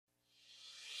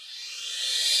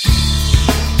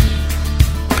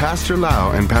Pastor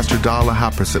Lau and Pastor Dala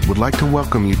Haprasit would like to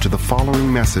welcome you to the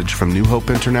following message from New Hope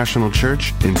International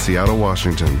Church in Seattle,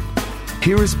 Washington.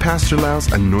 Here is Pastor Lau's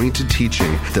anointed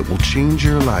teaching that will change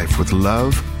your life with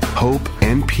love, hope,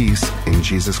 and peace in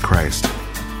Jesus Christ.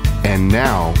 And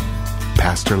now,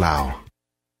 Pastor Lau.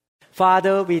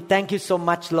 Father, we thank you so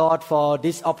much, Lord, for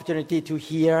this opportunity to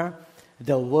hear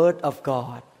the Word of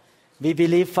God. We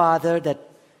believe, Father, that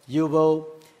you will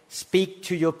speak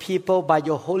to your people by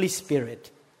your Holy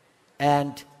Spirit.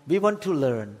 And we want to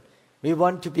learn. We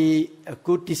want to be a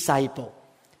good disciple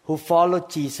who follow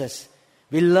Jesus.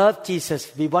 We love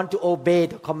Jesus. We want to obey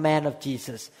the command of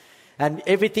Jesus. And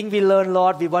everything we learn,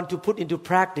 Lord, we want to put into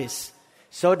practice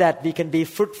so that we can be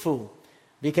fruitful.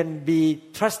 We can be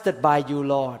trusted by you,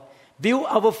 Lord. Build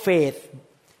our faith.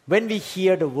 When we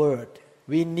hear the word,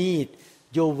 we need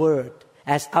your word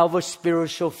as our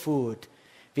spiritual food.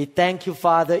 We thank you,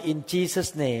 Father, in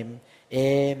Jesus' name.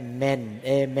 Amen.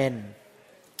 Amen.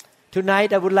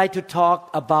 Tonight, I would like to talk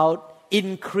about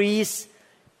increase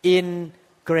in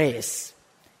grace.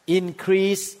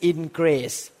 Increase in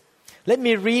grace. Let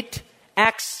me read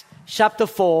Acts chapter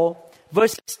 4,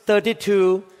 verses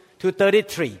 32 to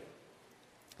 33.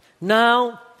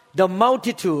 Now, the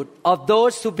multitude of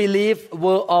those who believed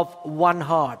were of one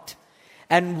heart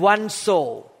and one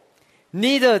soul.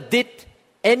 Neither did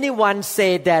anyone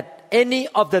say that any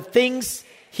of the things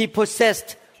he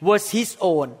possessed was his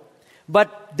own,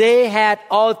 but they had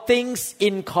all things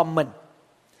in common.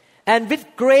 And with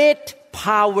great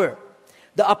power,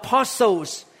 the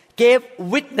apostles gave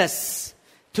witness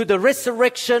to the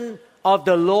resurrection of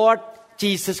the Lord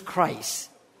Jesus Christ.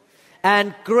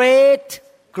 And great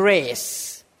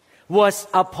grace was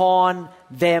upon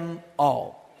them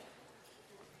all.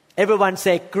 Everyone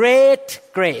say, great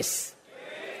grace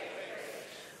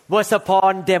was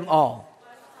upon them all.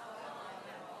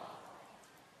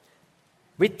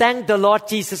 We thank the Lord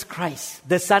Jesus Christ,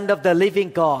 the Son of the living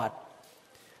God,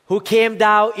 who came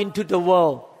down into the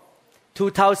world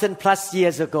 2,000 plus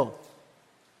years ago.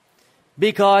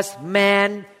 Because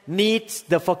man needs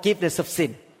the forgiveness of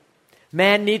sin.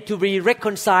 Man needs to be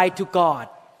reconciled to God.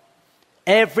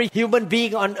 Every human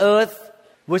being on earth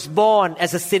was born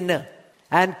as a sinner.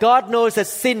 And God knows that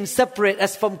sin separates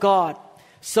us from God.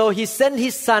 So He sent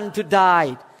His Son to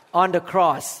die on the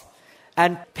cross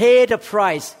and pay the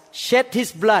price, shed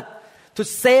His blood to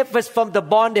save us from the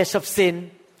bondage of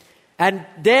sin. And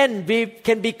then we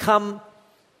can become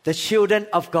the children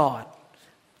of God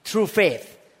through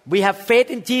faith. We have faith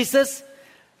in Jesus.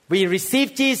 We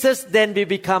receive Jesus, then we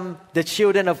become the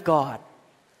children of God.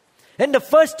 And the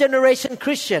first generation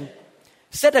Christian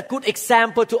set a good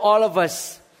example to all of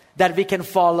us that we can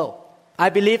follow. I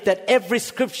believe that every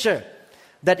scripture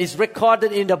that is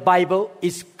recorded in the Bible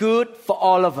is good for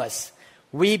all of us.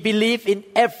 We believe in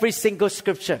every single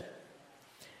scripture.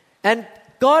 And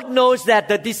God knows that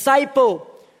the disciple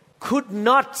could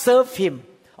not serve Him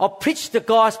or preach the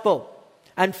gospel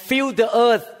and fill the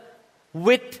earth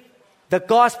with the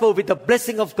gospel, with the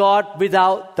blessing of God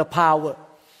without the power.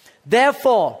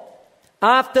 Therefore,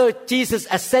 after Jesus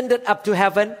ascended up to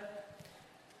heaven,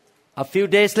 a few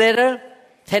days later,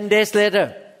 10 days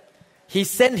later, He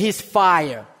sent His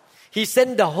fire. He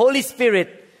sent the Holy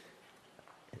Spirit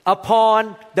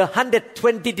upon the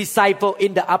 120 disciples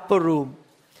in the upper room.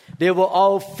 They were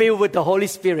all filled with the Holy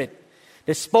Spirit.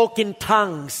 They spoke in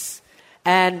tongues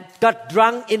and got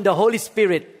drunk in the Holy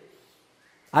Spirit.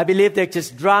 I believe they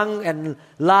just drunk and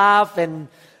laughed and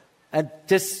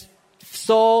just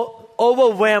so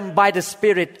overwhelmed by the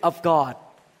Spirit of God.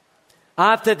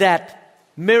 After that,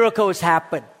 miracles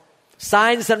happened.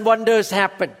 Signs and wonders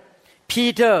happened.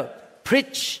 Peter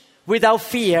preached without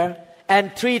fear,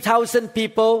 and 3,000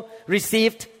 people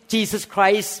received Jesus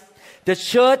Christ. The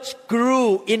church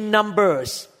grew in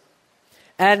numbers.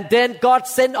 And then God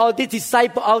sent all these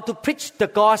disciples out to preach the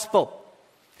gospel.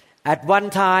 At one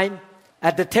time,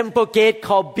 at the temple gate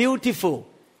called Beautiful,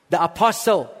 the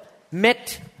apostle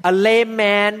met a lame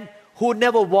man who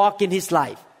never walked in his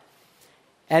life.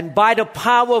 And by the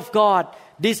power of God,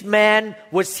 this man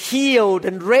was healed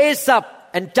and raised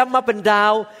up and jumped up and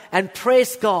down and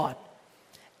praised God.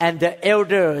 And the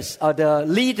elders or the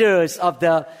leaders of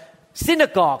the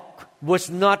synagogue was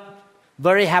not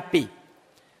very happy.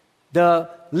 The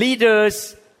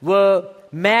leaders were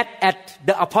mad at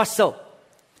the apostle.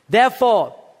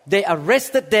 Therefore, they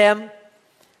arrested them,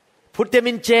 put them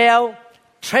in jail,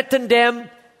 threatened them,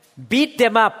 beat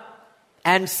them up,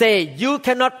 and say, you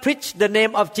cannot preach the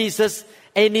name of Jesus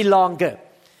any longer.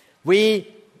 We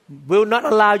will not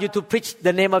allow you to preach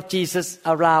the name of Jesus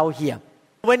around here.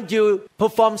 When you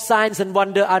perform signs and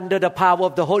wonder under the power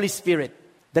of the Holy Spirit,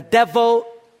 the devil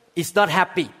is not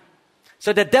happy.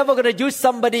 So the devil going to use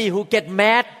somebody who get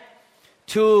mad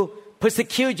to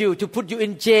persecute you, to put you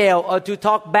in jail, or to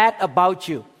talk bad about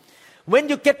you. When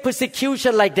you get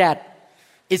persecution like that,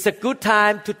 it's a good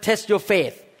time to test your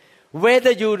faith.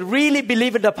 Whether you really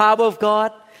believe in the power of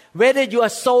God, whether you are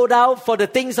sold out for the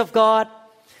things of God.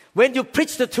 When you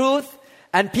preach the truth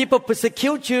and people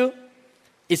persecute you,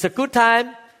 it's a good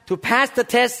time to pass the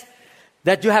test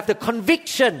that you have the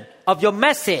conviction of your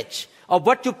message, of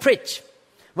what you preach.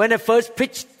 When I first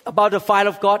preached about the fire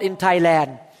of God in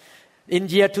Thailand, in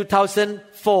year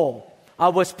 2004, I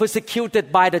was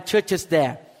persecuted by the churches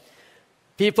there.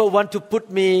 People want to put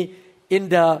me in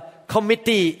the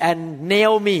committee and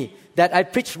nail me that I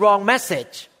preach wrong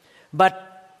message. But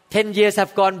 10 years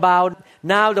have gone by.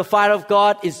 Now the fire of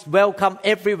God is welcome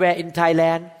everywhere in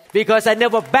Thailand. Because I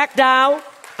never back down,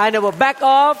 I never back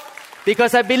off,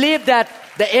 because I believe that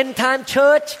the end time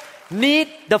church need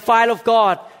the fire of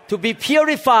God to be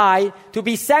purified, to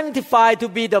be sanctified, to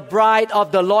be the bride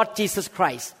of the Lord Jesus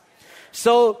Christ.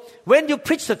 So when you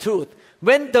preach the truth,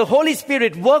 when the Holy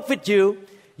Spirit works with you,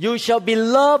 you shall be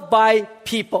loved by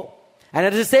people. And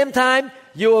at the same time,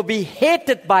 you will be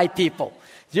hated by people.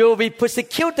 You will be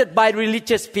persecuted by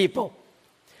religious people.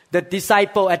 The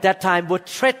disciples at that time were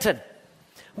threatened.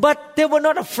 But they were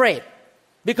not afraid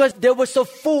because they were so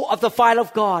full of the fire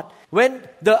of God. When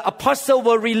the apostles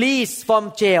were released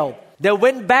from jail, they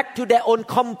went back to their own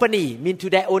company, to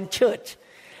their own church.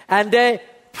 And they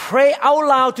pray out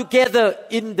loud together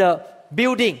in the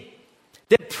building.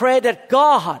 They pray that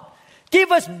God,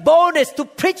 give us boldness to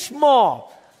preach more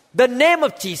the name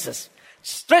of Jesus.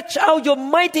 Stretch out your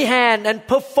mighty hand and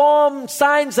perform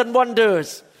signs and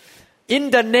wonders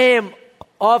in the name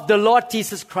of the Lord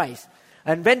Jesus Christ.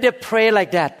 And when they pray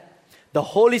like that, the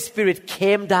Holy Spirit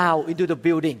came down into the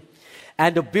building.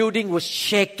 And the building was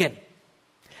shaken.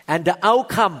 And the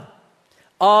outcome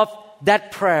of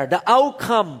that prayer, the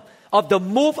outcome of the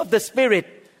move of the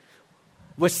Spirit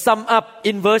was summed up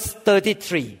in verse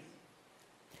 33.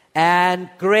 And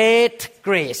great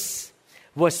grace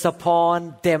was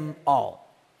upon them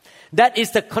all. That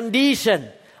is the condition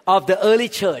of the early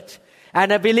church.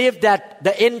 And I believe that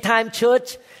the end time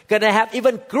church going to have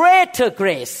even greater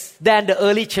grace than the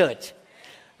early church.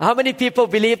 How many people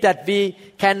believe that we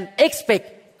can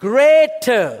expect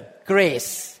greater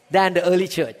grace than the early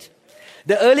church?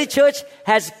 The early church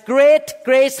has great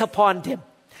grace upon them.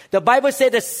 The Bible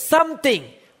said that something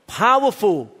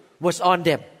powerful was on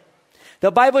them.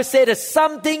 The Bible said that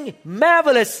something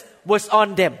marvelous was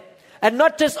on them. And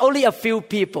not just only a few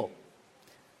people,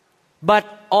 but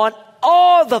on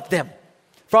all of them.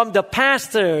 From the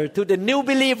pastor to the new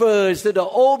believers to the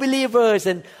old believers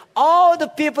and all the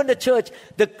people in the church,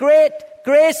 the great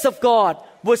grace of God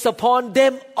was upon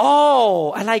them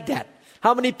all. I like that.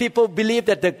 How many people believe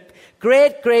that the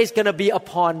great grace is going to be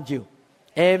upon you?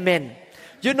 Amen.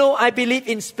 You know, I believe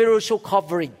in spiritual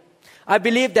covering. I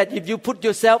believe that if you put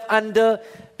yourself under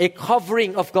a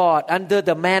covering of God, under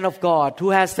the man of God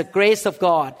who has the grace of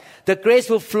God, the grace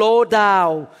will flow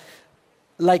down.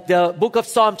 Like the book of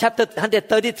Psalm chapter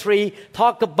 133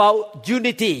 talk about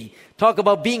unity, talk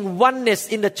about being oneness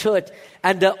in the church,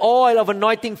 and the oil of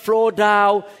anointing flow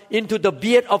down into the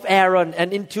beard of Aaron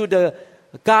and into the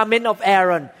garment of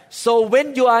Aaron. So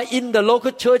when you are in the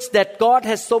local church that God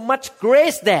has so much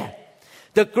grace there,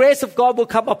 the grace of God will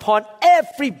come upon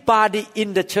everybody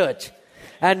in the church.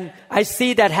 And I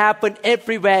see that happen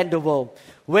everywhere in the world.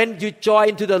 When you join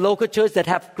into the local church that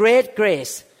have great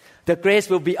grace, the grace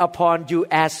will be upon you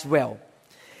as well.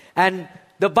 And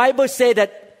the Bible says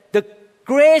that the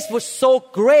grace was so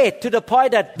great to the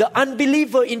point that the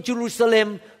unbeliever in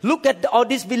Jerusalem looked at all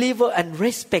these believers and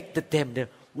respected them.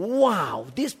 Wow,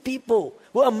 these people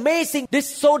were amazing.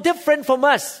 This is so different from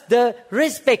us. They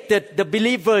respected the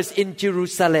believers in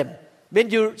Jerusalem. When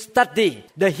you study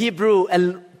the Hebrew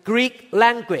and Greek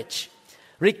language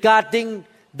regarding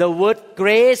the word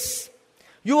grace,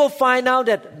 you will find out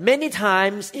that many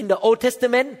times in the Old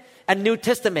Testament and New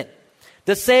Testament,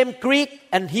 the same Greek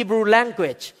and Hebrew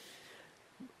language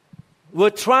were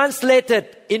translated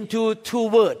into two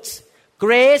words,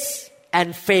 grace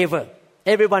and favor.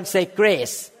 Everyone say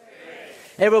grace.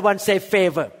 Everyone say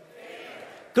favor.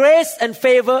 Grace and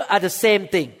favor are the same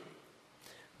thing.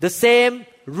 The same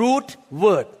root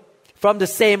word from the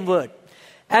same word.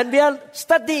 And we are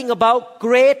studying about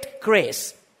great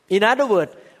grace. In other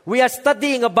words, we are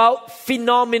studying about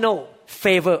phenomenal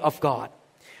favor of God.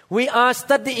 We are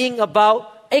studying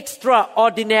about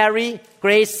extraordinary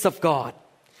grace of God.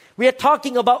 We are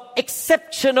talking about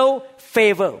exceptional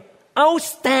favor,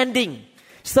 outstanding,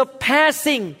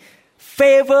 surpassing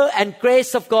favor and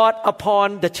grace of God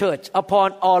upon the church,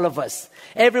 upon all of us.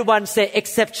 Everyone say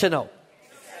exceptional.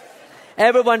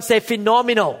 Everyone say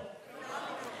phenomenal.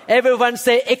 Everyone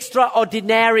say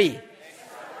extraordinary.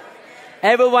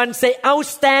 Everyone say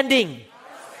outstanding.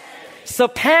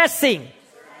 Surpassing.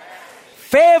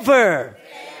 Favor.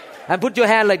 And put your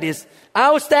hand like this.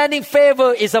 Outstanding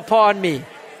favor is upon me.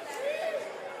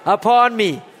 Upon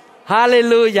me.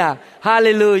 Hallelujah.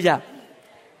 Hallelujah.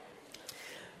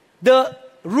 The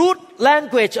root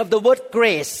language of the word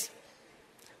grace,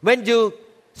 when you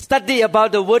study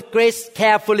about the word grace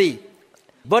carefully,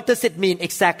 what does it mean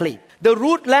exactly? The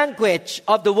root language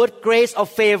of the word grace or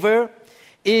favor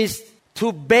is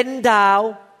to bend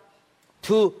down,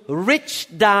 to reach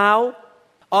down,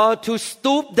 or to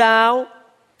stoop down,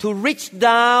 to reach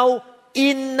down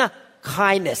in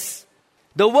kindness.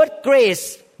 The word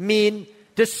grace means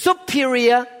the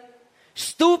superior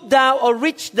stoop down or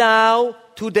reach down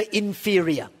to the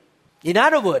inferior. In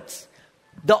other words,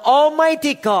 the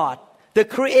Almighty God, the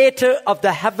creator of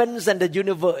the heavens and the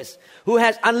universe, who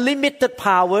has unlimited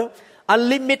power,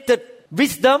 unlimited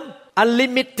wisdom,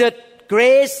 unlimited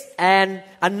grace and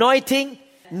anointing,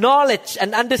 knowledge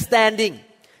and understanding,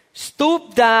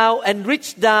 stoop down and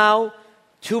reach down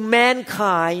to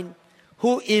mankind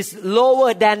who is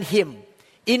lower than him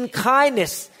in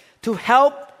kindness to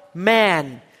help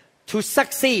man to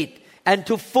succeed and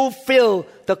to fulfill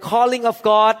the calling of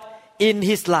God in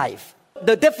his life.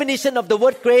 The definition of the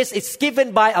word grace is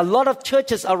given by a lot of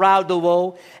churches around the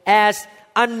world as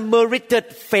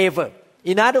unmerited favor.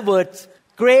 In other words,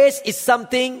 grace is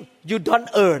something you don't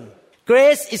earn.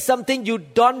 Grace is something you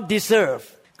don't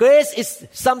deserve. Grace is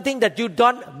something that you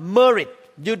don't merit.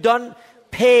 You don't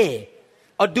pay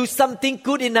or do something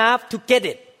good enough to get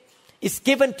it. It's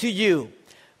given to you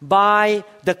by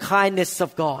the kindness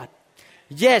of God.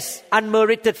 Yes,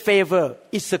 unmerited favor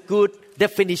is a good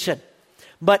definition,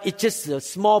 but it's just a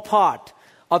small part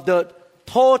of the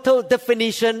total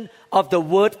definition of the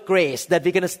word grace that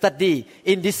we're going to study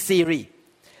in this series.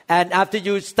 And after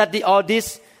you study all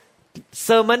this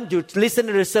sermon, you listen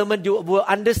to the sermon, you will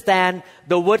understand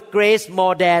the word grace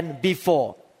more than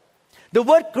before. The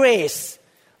word grace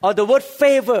or the word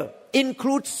favor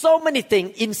includes so many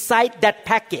things inside that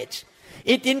package.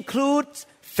 It includes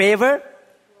favor,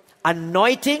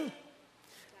 anointing,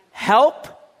 help,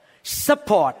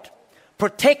 support,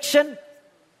 protection,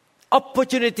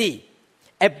 opportunity,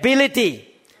 ability,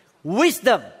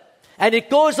 wisdom, and it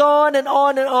goes on and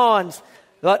on and on.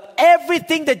 But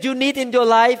everything that you need in your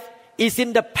life is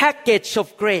in the package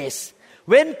of grace.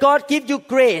 When God gives you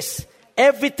grace,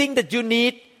 everything that you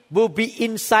need will be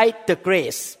inside the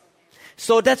grace.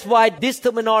 So that's why this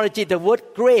terminology, the word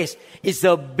grace, is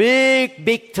a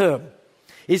big term.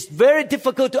 It's very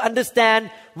difficult to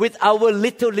understand with our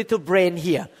little brain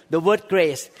here, the word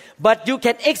grace. But you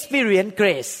can experience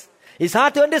grace. It's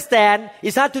hard to understand.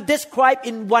 It's hard to describe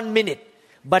in 1 minute.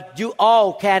 But you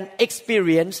all can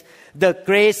experience the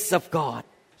grace of God.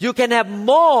 You can have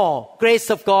more grace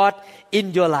of God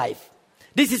in your life.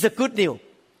 This is a good news.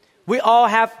 We all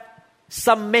have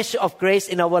some measure of grace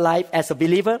in our life as a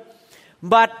believer.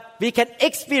 But we can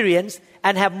experience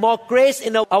and have more grace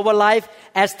in our life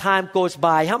as time goes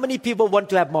by. How many people want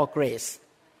to have more grace?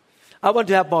 I want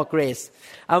to have more grace.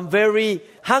 I'm very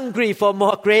hungry for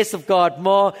more grace of God,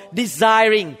 more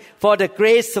desiring for the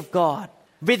grace of God.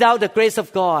 Without the grace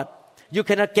of God, you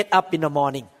cannot get up in the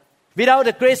morning. Without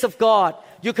the grace of God,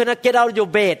 you cannot get out of your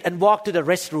bed and walk to the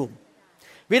restroom.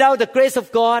 Without the grace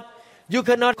of God, you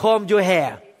cannot comb your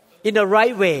hair in the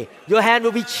right way. Your hand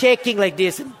will be shaking like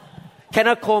this.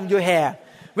 Cannot comb your hair.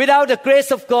 Without the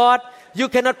grace of God, you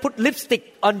cannot put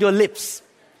lipstick on your lips.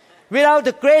 Without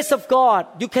the grace of God,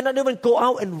 you cannot even go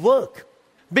out and work.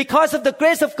 Because of the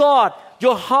grace of God,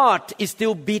 your heart is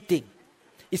still beating.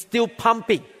 It's still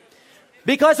pumping.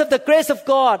 Because of the grace of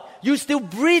God, you're still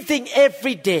breathing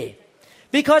every day.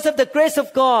 Because of the grace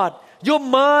of God, your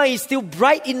mind is still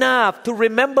bright enough to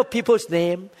remember people's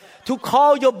name, to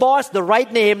call your boss the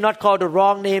right name, not call the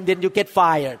wrong name, then you get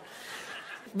fired.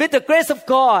 With the grace of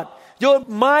God, your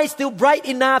mind is still bright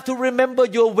enough to remember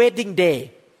your wedding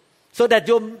day, so that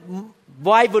your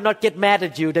wife will not get mad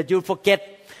at you, that you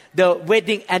forget the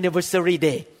wedding anniversary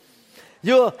day.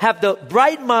 You have the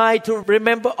bright mind to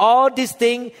remember all these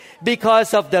things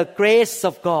because of the grace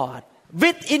of God.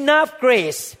 With enough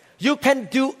grace, you can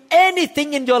do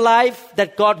anything in your life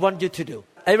that God wants you to do.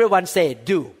 Everyone say,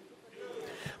 do.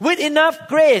 With enough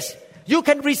grace, you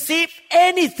can receive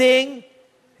anything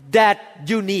that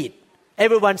you need.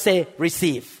 Everyone say,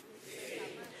 receive.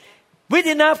 With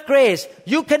enough grace,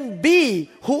 you can be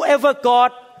whoever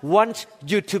God wants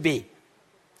you to be.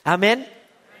 Amen.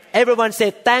 Everyone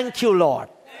say, thank you, Lord,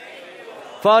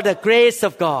 for the grace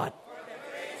of God.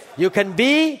 You can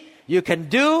be, you can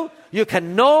do, you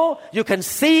can know, you can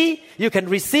see, you can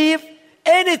receive.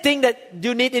 Anything that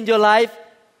you need in your life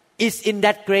is in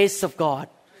that grace of God.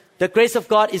 The grace of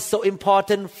God is so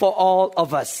important for all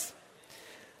of us.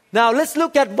 Now let's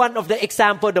look at one of the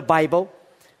examples of the Bible.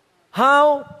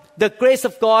 How the grace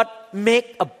of God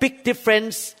make a big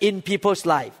difference in people's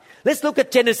life. Let's look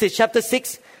at Genesis chapter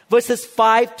 6, verses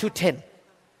 5 to 10.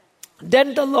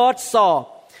 Then the Lord saw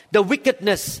the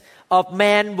wickedness of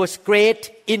man was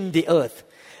great in the earth,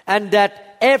 and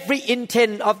that every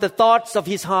intent of the thoughts of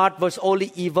his heart was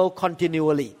only evil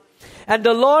continually. And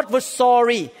the Lord was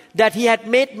sorry that he had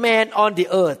made man on the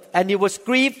earth, and he was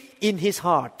grieved in his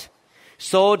heart.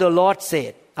 So the Lord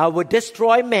said, I will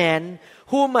destroy man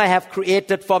whom I have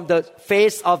created from the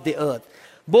face of the earth,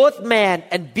 both man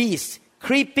and beast,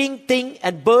 creeping thing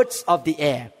and birds of the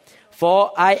air.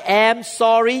 For I am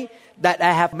sorry that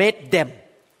I have made them.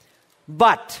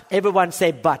 But, everyone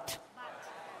say but.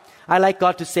 I like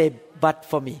God to say but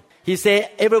for me. He say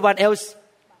everyone else,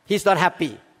 he's not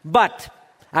happy. But,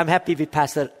 I'm happy with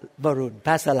Pastor Varun,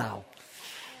 Pastor Lau.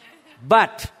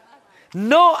 But,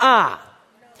 Noah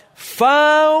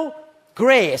found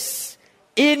grace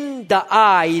in the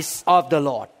eyes of the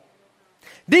Lord.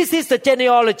 This is the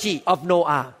genealogy of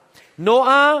Noah.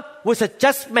 Noah was a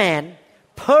just man,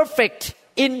 perfect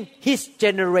in his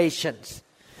generations.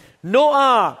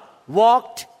 Noah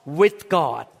walked with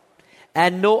God.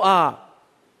 And Noah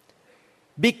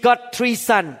begot 3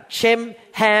 sons, Shem,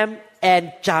 Ham,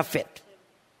 and Japheth.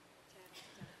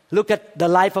 Look at the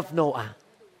life of Noah.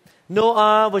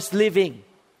 Noah was living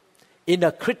in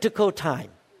a critical time.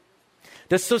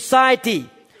 The society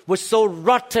was so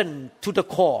rotten to the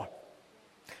core.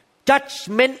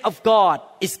 Judgment of God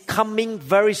is coming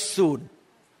very soon.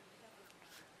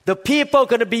 The people are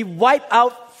going to be wiped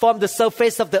out from the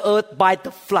surface of the earth by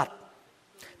the flood.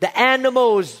 The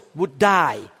animals would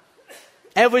die.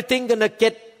 Everything going to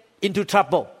get into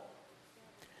trouble.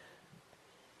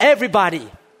 Everybody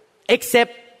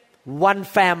except one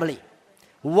family.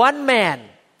 One man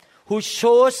who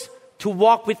chose to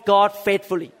walk with God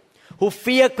faithfully, who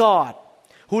fear God,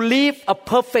 who live a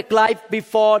perfect life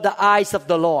before the eyes of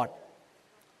the Lord.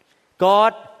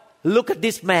 God looked at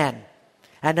this man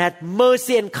and had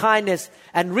mercy and kindness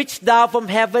and reached down from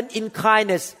heaven in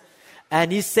kindness.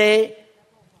 And he said,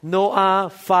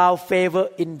 Noah found favor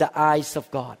in the eyes of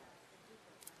God.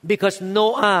 Because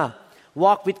Noah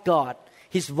walked with God.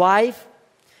 His wife,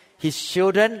 his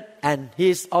children, and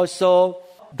his also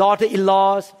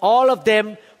daughter-in-laws, all of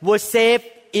them were saved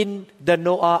in the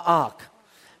Noah ark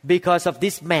because of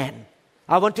this man.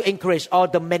 I want to encourage all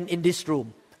the men in this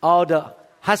room, all the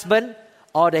husband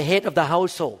or the head of the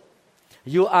household.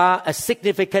 You are a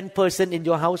significant person in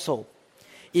your household.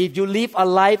 If you live a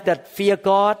life that fear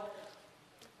God,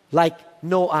 like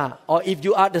Noah, or if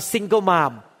you are the single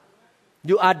mom,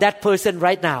 you are that person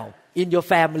right now in your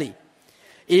family.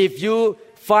 If you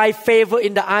find favor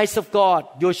in the eyes of God,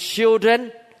 your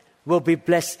children will be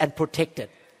blessed and protected.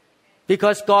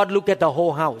 Because God look at the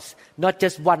whole house, not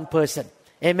just one person.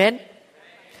 Amen?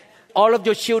 All of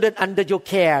your children under your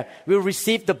care will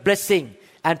receive the blessing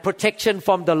and protection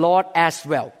from the Lord as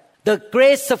well. The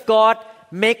grace of God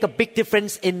make a big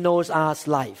difference in Noah's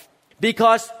life.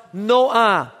 Because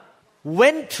Noah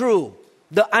went through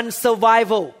the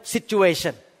unsurvivable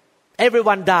situation.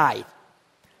 Everyone died,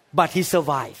 but he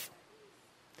survived.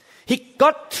 He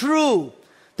got through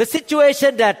the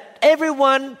situation that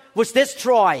everyone was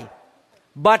destroyed,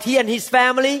 but he and his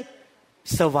family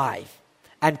survived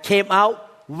and came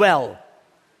out well.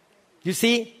 You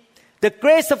see, the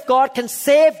grace of God can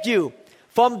save you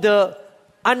from the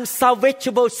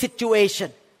unsalvageable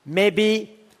situation.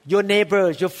 Maybe your neighbor,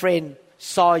 your friend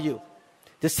saw you.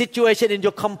 The situation in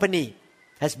your company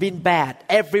has been bad.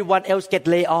 Everyone else get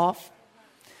laid off.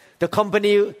 The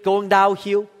company going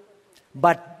downhill,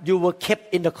 but you were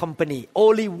kept in the company.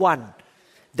 Only one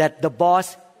that the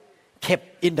boss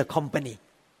kept in the company.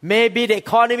 Maybe the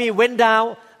economy went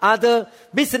down, other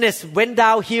business went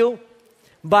downhill,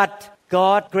 but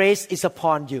God's grace is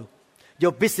upon you.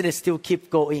 Your business still keep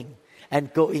going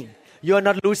and going. You are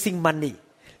not losing money.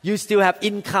 You still have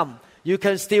income. You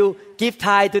can still give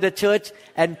tithe to the church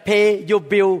and pay your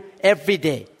bill every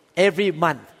day, every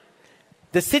month.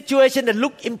 The situation that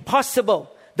looked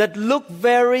impossible, that looked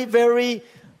very, very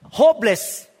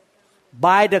hopeless,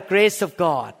 by the grace of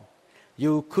God,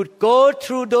 you could go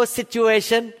through those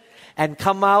situations and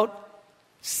come out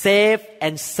safe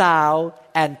and sound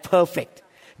and perfect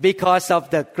because of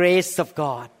the grace of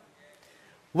God.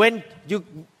 When you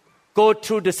go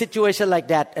through the situation like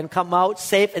that and come out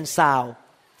safe and sound.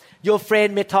 Your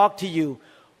friend may talk to you,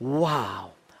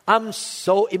 wow, I'm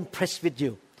so impressed with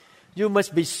you. You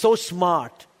must be so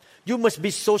smart. You must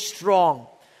be so strong.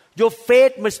 Your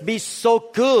faith must be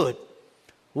so good.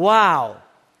 Wow.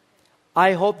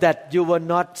 I hope that you will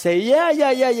not say,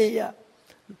 yeah.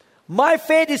 My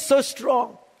faith is so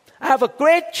strong. I have a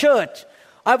great church.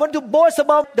 I want to boast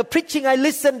about the preaching I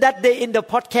listened that day in the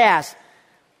podcast.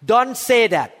 Don't say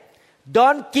that.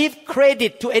 Don't give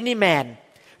credit to any man.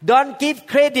 Don't give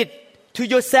credit to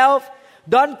yourself.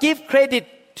 Don't give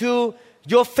credit to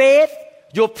your faith,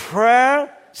 your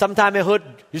prayer. Sometimes I heard,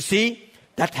 you see,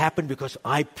 that happened because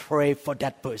I pray for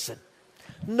that person.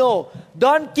 No,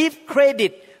 don't give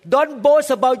credit. Don't boast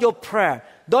about your prayer.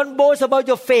 Don't boast about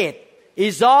your faith.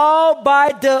 It's all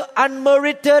by the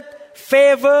unmerited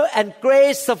favor and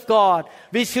grace of God.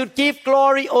 We should give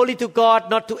glory only to God,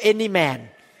 not to any man.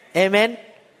 Amen.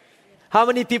 How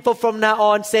many people from now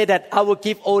on say that I will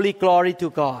give only glory to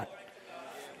God?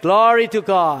 Glory to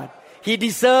God. He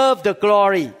deserves the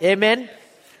glory. Amen.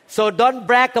 So don't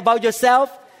brag about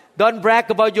yourself. Don't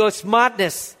brag about your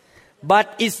smartness.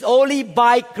 But it's only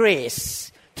by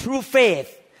grace, through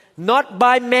faith, not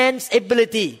by man's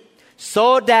ability,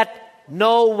 so that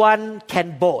no one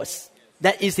can boast.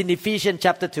 That is in Ephesians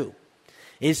chapter 2.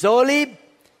 It's only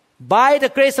by the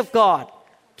grace of God,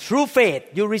 through faith,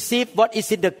 you receive what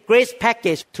is in the grace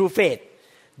package through faith,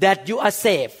 that you are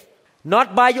saved.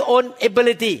 Not by your own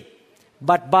ability,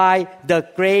 but by the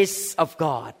grace of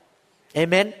God.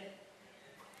 Amen.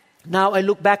 Now I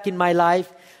look back in my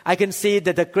life, I can see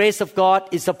that the grace of God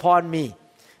is upon me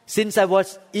since I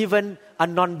was even a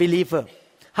non-believer.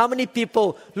 How many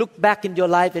people look back in your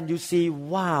life and you see,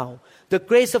 wow, the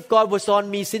grace of God was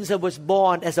on me since I was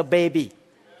born as a baby?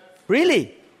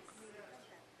 Really?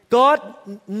 God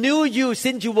knew you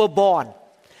since you were born.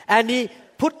 And He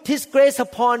put His grace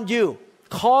upon you,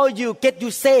 called you, get you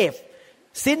saved.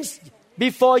 Since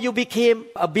before you became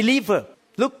a believer.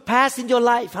 Look past in your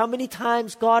life. How many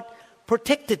times God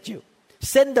protected you?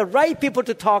 Send the right people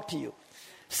to talk to you.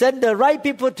 Send the right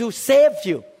people to save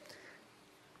you.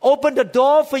 Open the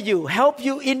door for you. Help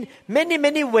you in many,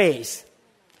 many ways.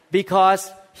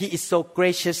 Because He is so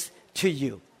gracious to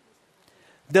you.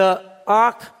 The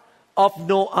Ark of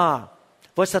Noah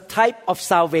was a type of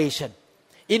salvation.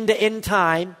 In the end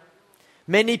time,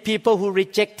 many people who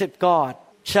rejected God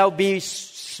shall be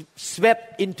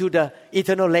swept into the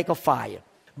eternal lake of fire.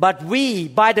 But we,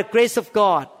 by the grace of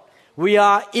God, we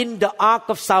are in the ark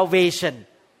of salvation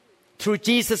through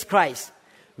Jesus Christ.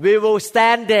 We will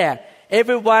stand there.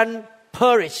 Everyone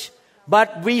perish,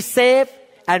 but we save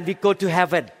and we go to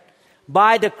heaven.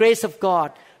 By the grace of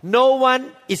God, no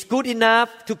one is good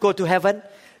enough to go to heaven.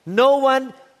 No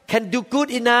one can do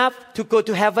good enough to go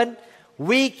to heaven.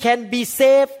 We can be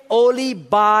saved only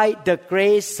by the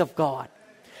grace of God.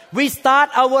 We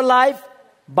start our life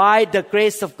by the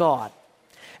grace of God.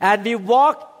 And we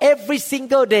walk every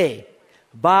single day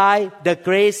by the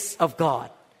grace of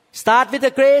God. Start with the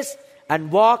grace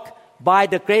and walk by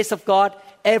the grace of God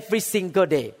every single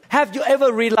day. Have you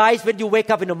ever realized when you wake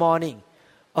up in the morning,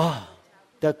 oh,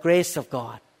 the grace of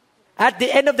God. At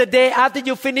the end of the day, after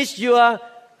you finish your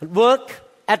work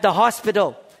at the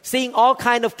hospital, seeing all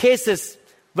kinds of cases,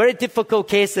 very difficult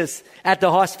cases at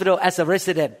the hospital as a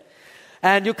resident,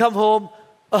 and you come home,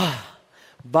 oh,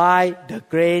 by the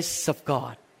grace of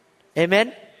God. Amen?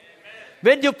 Amen?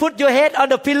 When you put your head on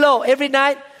the pillow every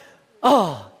night,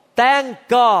 oh, thank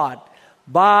God,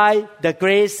 by the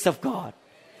grace of God.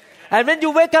 And when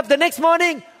you wake up the next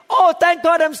morning, oh, thank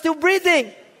God I'm still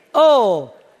breathing.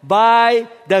 Oh, by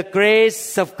the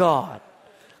grace of God.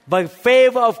 The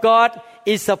favor of God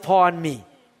is upon me.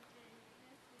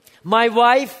 My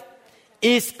wife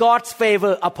is God's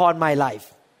favor upon my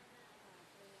life.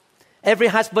 Every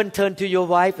husband turn to your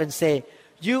wife and say,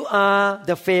 you are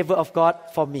the favor of God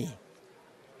for me.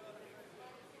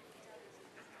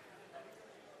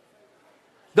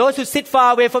 Those who sit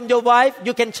far away from your wife,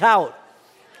 you can shout.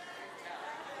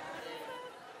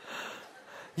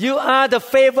 You are the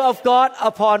favor of God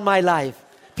upon my life.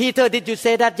 Peter, did you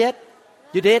say that yet?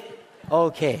 You did?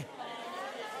 Okay.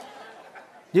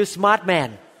 You smart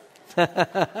man.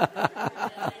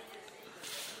 The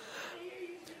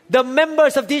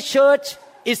members of this church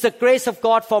is the grace of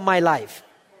God for my life.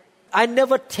 I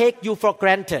never take you for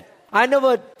granted. I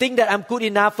never think that I'm good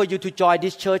enough for you to join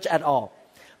this church at all.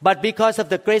 But because of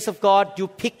the grace of God, you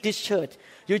pick this church.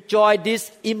 You join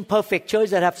this imperfect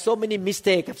church that have so many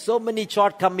mistakes, have so many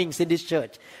shortcomings in this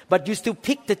church. But you still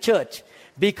pick the church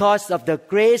because of the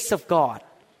grace of God.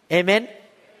 Amen?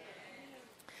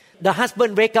 the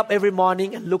husband wake up every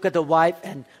morning and look at the wife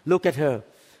and look at her.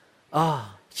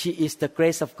 Oh, she is the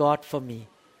grace of God for me.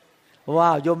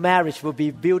 Wow, your marriage will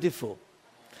be beautiful.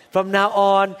 From now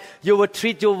on, you will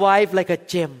treat your wife like a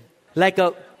gem, like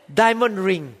a diamond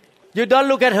ring. You don't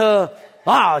look at her,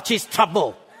 wow, she's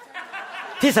trouble.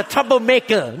 She's a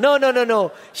troublemaker.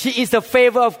 No. She is the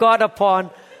favor of God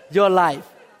upon your life.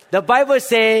 The Bible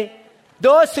says,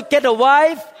 those who get a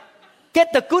wife,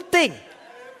 get the good thing.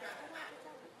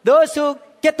 Those who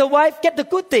get the wife, get the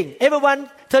good thing. Everyone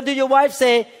turn to your wife,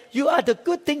 say, you are the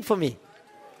good thing for me.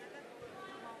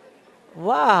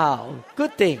 Wow,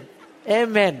 good thing.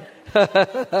 Amen.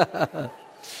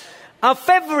 Our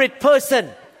favorite person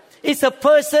is a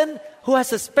person who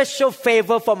has a special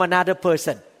favor from another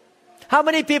person. How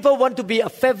many people want to be a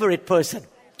favorite person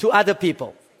to other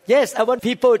people? Yes, I want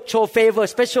people to show favor,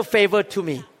 special favor to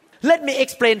me. Let me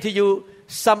explain to you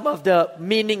some of the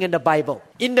meaning in the Bible.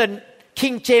 In the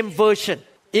King James Version,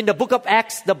 in the book of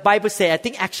Acts, the Bible says, I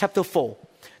think Acts chapter 4,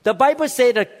 the Bible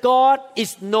says that God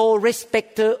is no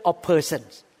respecter of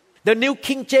persons. The New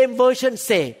King James Version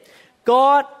says,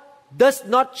 God does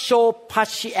not show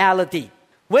partiality.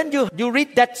 When you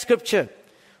read that scripture,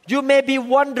 you may be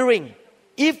wondering,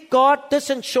 if God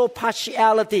doesn't show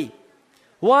partiality,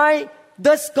 why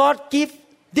does God give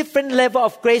different level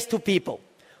of grace to people?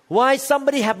 Why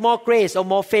somebody have more grace or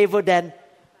more favor than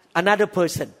another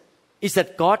person? Is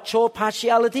that God show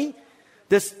partiality?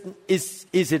 Is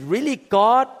it really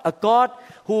God, a God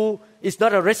who is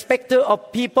not a respecter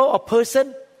of people or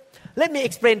person? Let me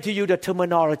explain to you the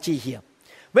terminology here.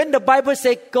 When the Bible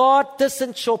says God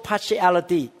doesn't show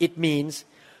partiality, it means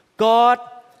God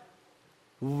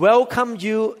welcome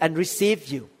you and receive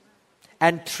you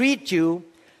and treat you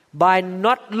by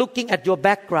not looking at your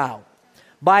background,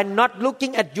 by not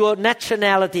looking at your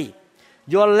nationality,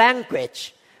 your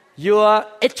language, your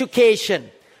education,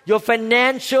 your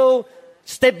financial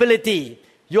stability,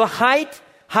 your height,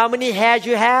 how many hairs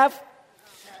you have,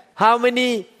 how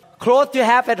many clothes you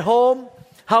have at home,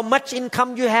 how much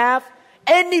income you have.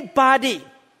 Anybody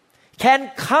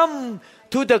can come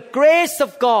to the grace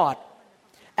of God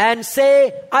and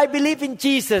say, I believe in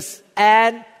Jesus,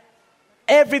 and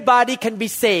everybody can be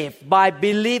saved by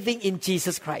believing in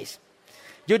Jesus Christ.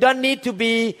 You don't need to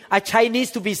be a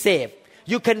Chinese to be saved.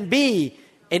 You can be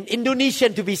an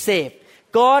Indonesian to be saved.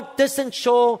 God doesn't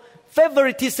show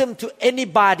favoritism to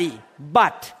anybody,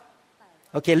 but,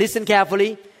 okay, listen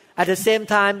carefully. At the same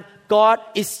time, God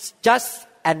is just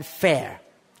and fair.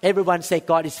 Everyone say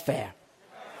God is fair.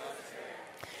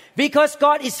 Because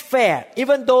God is fair,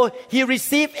 even though He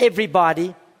receives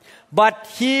everybody, but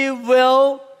He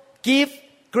will give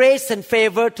grace and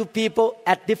favor to people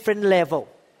at different level.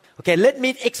 Okay, let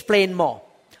me explain more.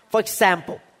 For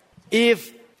example,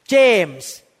 if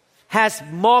James has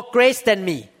more grace than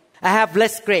me, I have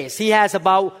less grace. He has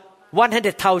about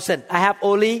 100,000. I have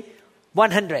only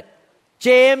 100.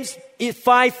 James is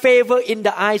find favor in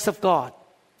the eyes of God.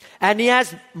 And he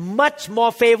has much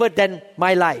more favor than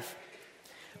my life.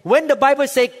 When the Bible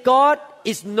says God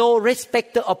is no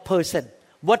respecter of person,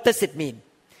 what does it mean?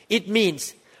 It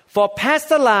means for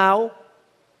Pastor Lau,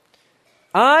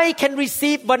 I can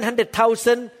receive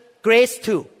 100,000 grace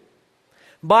too.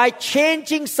 By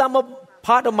changing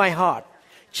part of my heart,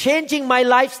 changing my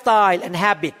lifestyle and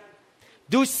habit,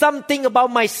 do something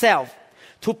about myself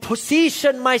to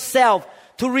position myself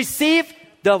to receive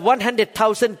the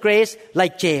 100,000 grace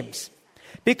like James.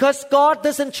 Because God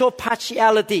doesn't show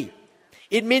partiality.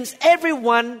 It means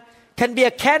everyone can be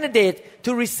a candidate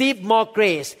to receive more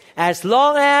grace as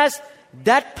long as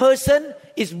that person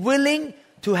is willing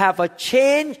to have a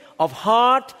change of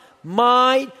heart,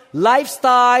 mind,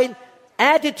 lifestyle,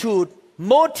 attitude,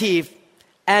 motive,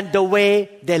 and the way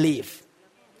they live.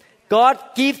 God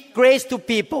gives grace to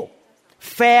people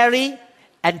fairly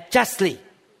and justly.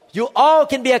 You all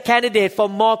can be a candidate for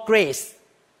more grace.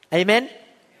 Amen?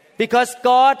 Because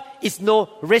God is no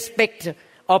respecter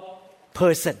of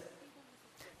person.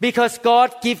 Because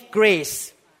God gives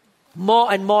grace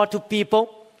more and more to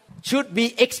people, should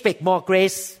we expect more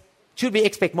grace? Should we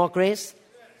expect more grace?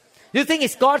 Do you think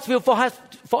it's God's will for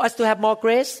us to have more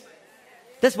grace?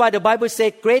 That's why the Bible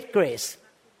says great grace.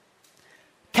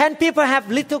 Can people have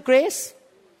little grace?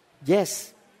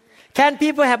 Yes. Can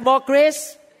people have more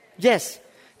grace? Yes.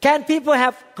 Can people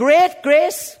have great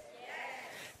grace?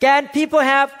 Can people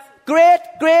have great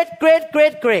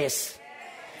grace?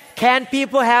 Can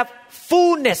people have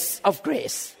fullness of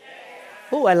grace?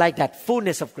 Oh, I like that,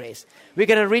 fullness of grace. We're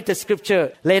going to read the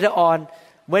scripture later on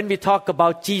when we talk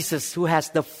about Jesus who has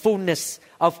the fullness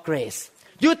of grace.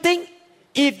 You think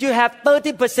if you have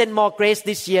 30% more grace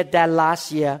this year than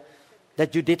last year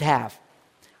that you did have,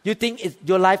 You think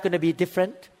your life going to be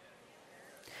different?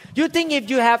 You think if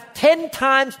you have 10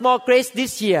 times more grace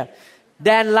this year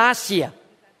than last year,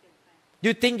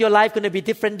 you think your life going to be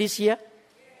different this year?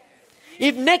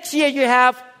 If next year you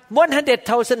have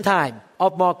 100,000 times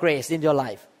of more grace in your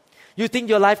life, you think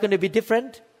your life going to be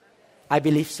different? I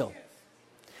believe so.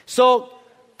 So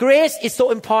grace is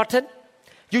so important.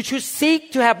 You should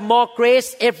seek to have more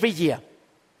grace every year.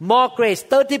 More grace,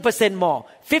 30% more,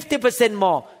 50%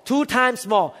 more, 2 times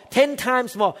more, 10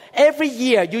 times more. Every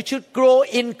year you should grow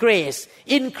in grace,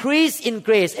 increase in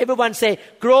grace. Everyone say,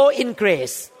 grow in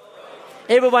grace.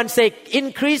 Everyone say,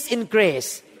 increase in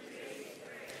grace.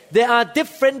 There are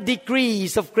different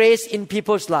degrees of grace in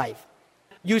people's life.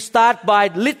 You start by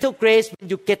little grace when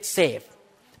you get saved.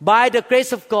 By the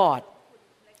grace of God,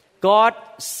 God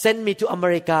sent me to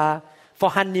America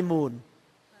for honeymoon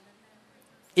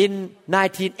in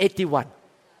 1981.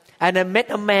 And I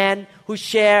met a man who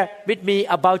shared with me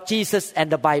about Jesus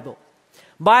and the Bible.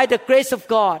 By the grace of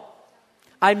God,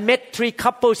 I met 3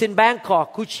 couples in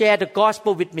Bangkok who shared the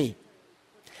gospel with me.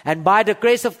 And by the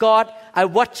grace of God, I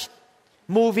watched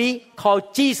a movie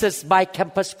called Jesus by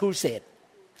Campus Crusade.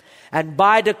 And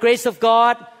by the grace of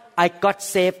God, I got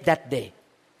saved that day.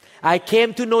 I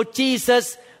came to know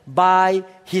Jesus by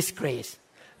His grace.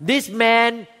 This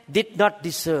man did not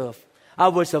deserve. I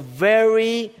was a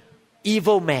very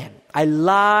evil man. I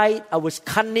lied. I was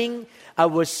cunning. I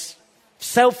was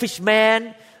selfish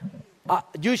man.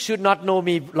 You should not know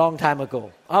me long time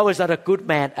ago. I was not a good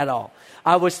man at all.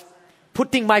 I was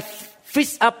putting my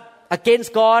fist up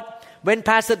against God. When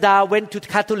Pastor Da went to the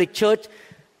Catholic Church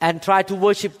and tried to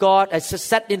worship God, I just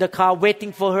sat in the car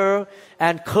waiting for her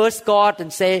and cursed God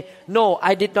and say, no,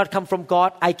 I did not come from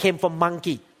God. I came from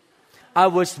monkey. I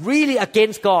was really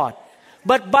against God.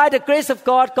 But by the grace of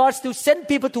God, God still sent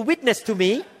people to witness to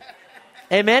me.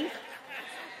 Amen.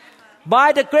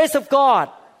 By the grace of God,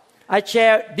 I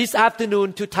share this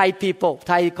afternoon to Thai people,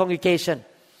 Thai congregation,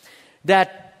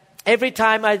 that every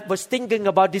time I was thinking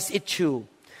about this issue,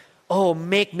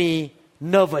 make me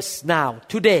nervous now,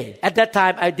 today. At that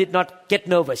time, I did not get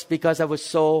nervous because I was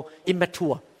so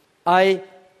immature. I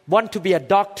want to be a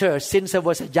doctor since I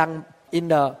was young in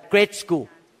the grade school.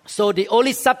 So the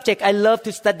only subject I love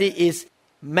to study is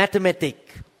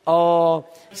mathematics or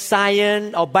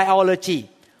science or biology.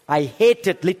 I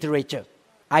hated literature.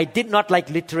 I did not like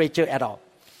literature at all.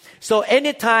 So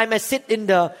anytime I sit in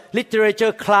the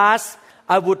literature class,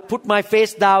 I would put my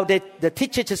face down. The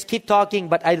teacher just keep talking,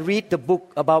 but I read the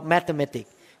book about mathematics,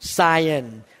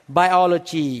 science,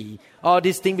 biology, all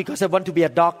these things because I want to be a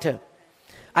doctor.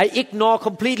 I ignore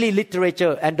completely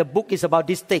literature, and the book is about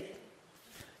this thick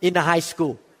in the high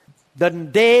school. The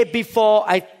day before,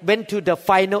 I went to the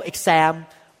final exam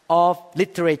of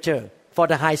literature for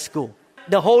the high school.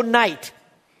 The whole night,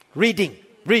 reading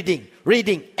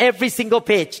every single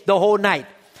page the whole night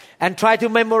and try to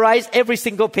memorize every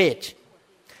single page.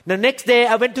 The next day,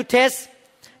 I went to test.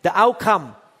 The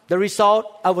outcome, the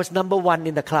result, I was number 1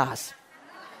 in the class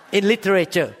in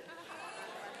literature.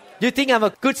 Do you think I'm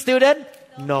a good student?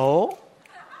 No.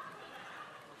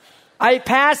 I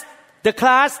passed the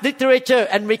class literature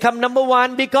and become number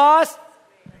 1 because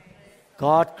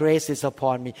God's grace is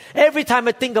upon me. Every time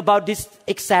I think about this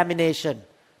examination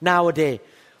nowadays,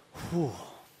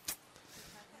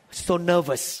 so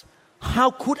nervous.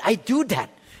 How could I do that?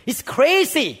 It's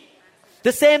crazy.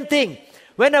 The same thing.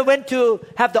 When I went to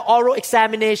have the oral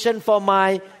examination for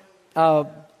my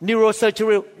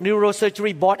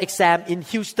neurosurgery board exam in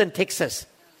Houston, Texas,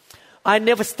 I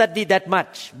never studied that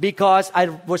much because I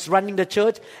was running the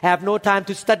church. I have no time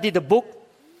to study the book.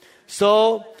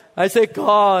 So I said,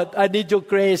 God, I need your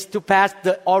grace to pass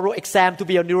the oral exam to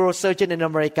be a neurosurgeon in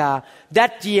America.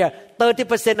 That year,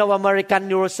 30% of American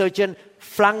neurosurgeons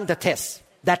flunked the test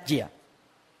that year.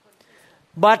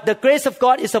 But the grace of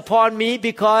God is upon me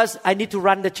because I need to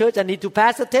run the church. I need to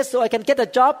pass the test so I can get a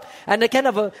job and I can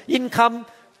have an income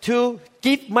to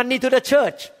give money to the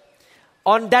church.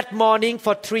 On that morning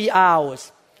for 3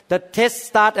 hours, the test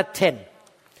started at 10.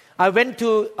 I went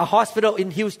to a hospital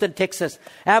in Houston, Texas.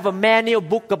 I have a manual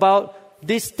book about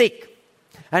this thick.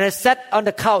 And I sat on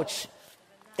the couch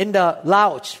in the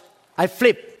lounge. I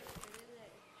flip,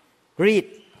 read,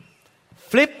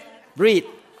 flip, read,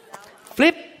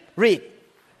 flip, read.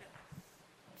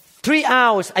 3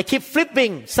 hours, I keep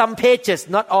flipping some pages,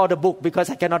 not all the book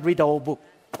because I cannot read the whole book.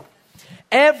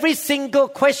 Every single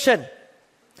question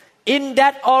in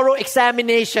that oral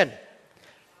examination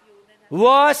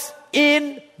was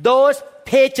in those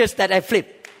pages that I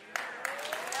flipped.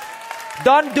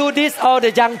 Don't do this, all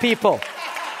the young people.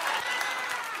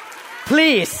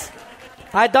 Please,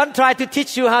 I don't try to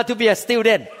teach you how to be a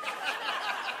student.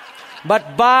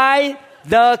 but by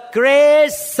the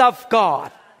grace of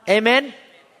God. Amen.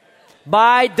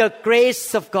 By the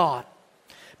grace of God.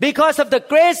 Because of the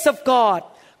grace of God,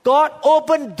 God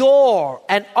opened door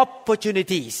and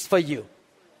opportunities for you.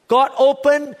 God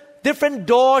opened different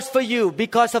doors for you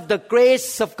because of the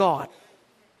grace of God.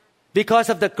 Because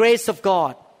of the grace of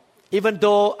God. Even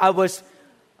though I was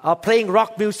playing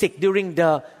rock music during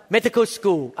the medical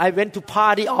school, I went to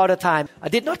party all the time. I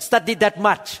did not study that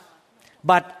much,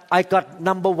 but I got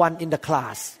number 1 in the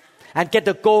class and get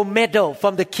the gold medal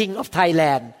from the King of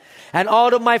Thailand. And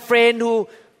all of my friends who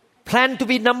planned to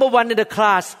be number 1 in the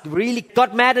class really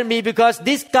got mad at me because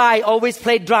this guy always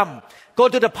played drum, go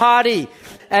to the party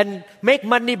and make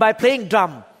money by playing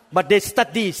drum. But they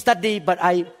study, but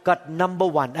I got number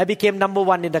 1. I became number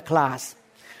 1 in the class.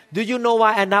 Do you know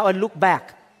why? And now I look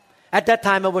back. At that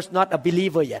time, I was not a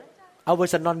believer yet. I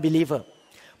was a non-believer.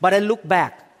 But I look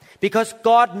back because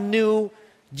God knew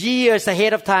years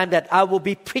ahead of time that I will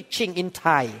be preaching in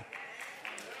Thai.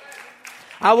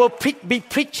 I will be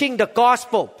preaching the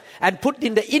gospel and put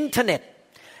in the internet.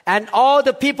 And all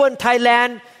the people in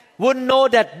Thailand would know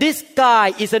that this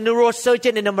guy is a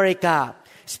neurosurgeon in America.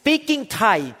 Speaking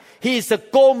Thai, he is a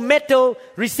gold medal,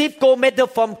 received gold medal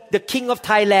from the King of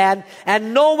Thailand.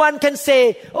 And no one can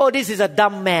say, oh, this is a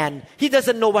dumb man. He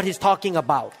doesn't know what he's talking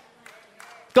about.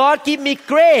 God give me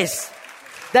grace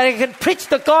that I can preach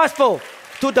the gospel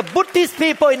to the Buddhist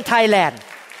people in Thailand.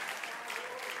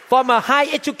 From a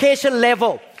high education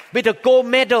level with a gold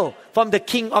medal from the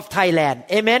King of Thailand.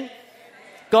 Amen?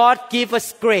 God give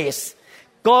us grace.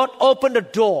 God opened the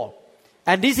door.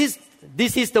 And this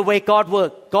is the way God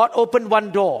works. God opened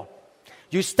one door.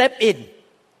 You step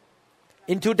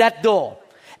into that door.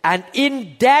 And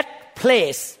in that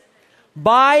place,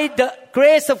 by the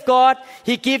grace of God,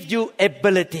 He gives you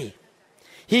ability.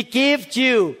 He gives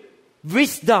you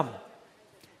wisdom.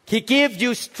 He gives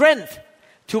you strength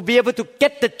to be able to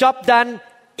get the job done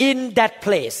in that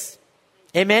place.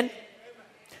 Amen?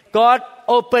 God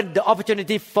opened the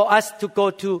opportunity for us to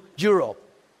go to Europe.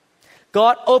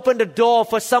 God opened the door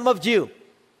for some of you.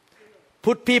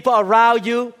 Put people around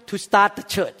you to start the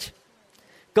church.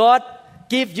 God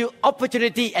gives you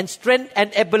opportunity and strength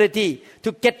and ability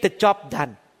to get the job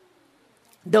done.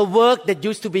 The work that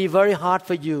used to be very hard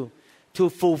for you to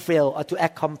fulfill or to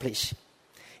accomplish.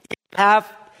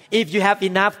 If you have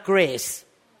enough grace,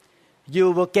 you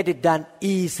will get it done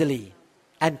easily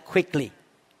and quickly.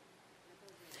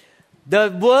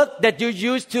 The work that you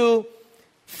used to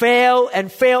fail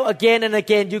again and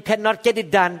again, you cannot get it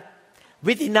done.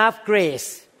 With enough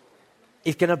grace,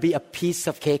 it's going to be a piece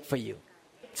of cake for you.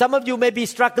 Some of you may be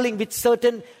struggling with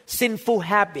certain sinful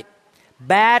habit,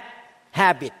 bad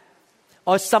habit,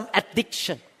 or some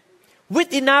addiction.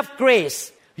 With enough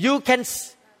grace, you can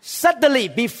suddenly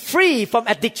be free from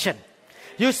addiction.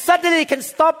 You suddenly can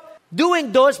stop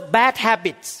doing those bad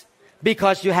habits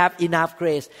because you have enough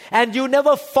grace. And you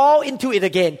never fall into it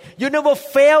again. You never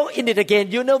fail in it again.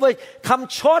 You never come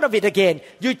short of it again.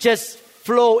 You just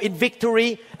flow in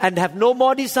victory and have no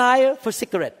more desire for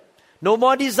cigarette. No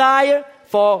more desire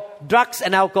for drugs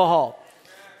and alcohol.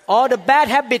 All the bad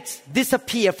habits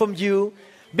disappear from you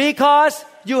because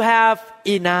you have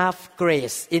enough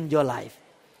grace in your life.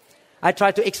 I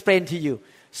try to explain to you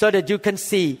so that you can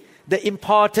see the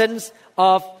importance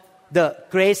of the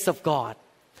grace of God.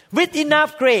 With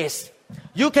enough grace,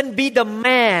 you can be the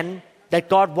man that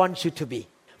God wants you to be.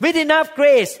 With enough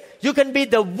grace, you can be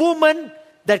the woman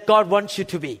that God wants you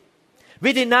to be.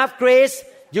 With enough grace,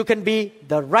 you can be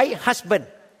the right husband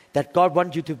that God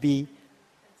wants you to be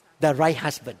the right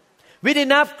husband. With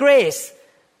enough grace,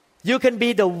 you can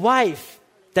be the wife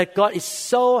that God is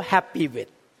so happy with.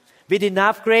 With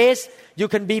enough grace, you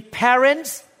can be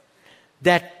parents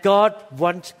that God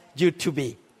wants you to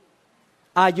be.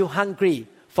 Are you hungry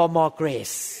for more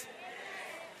grace?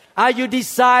 Are you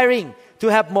desiring to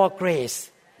have more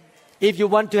grace? If you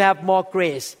want to have more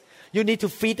grace, you need to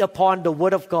feed upon the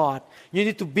Word of God. You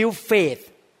need to build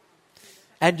faith.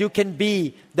 And you can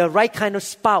be the right kind of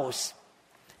spouse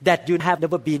that you have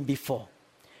never been before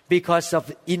because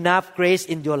of enough grace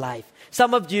in your life.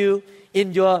 Some of you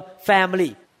in your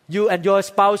family, you and your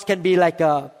spouse can be like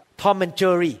a Tom and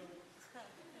Jerry.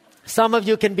 Some of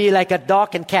you can be like a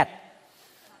dog and cat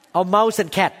or mouse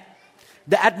and cat.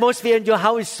 The atmosphere in your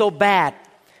house is so bad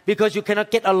because you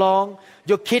cannot get along.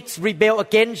 Your kids rebel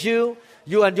against you.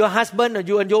 You and your husband or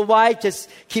you and your wife just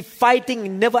keep fighting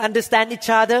and never understand each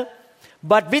other.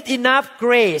 But with enough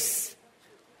grace,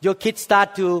 your kids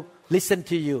start to listen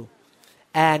to you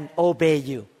and obey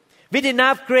you. With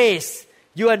enough grace,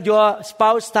 you and your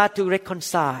spouse start to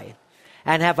reconcile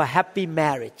and have a happy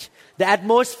marriage. The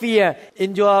atmosphere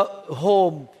in your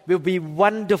home will be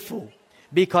wonderful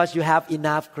because you have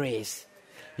enough grace.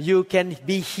 You can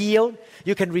be healed.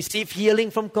 You can receive healing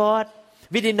from God.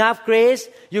 With enough grace,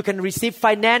 you can receive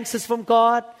finances from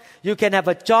God. You can have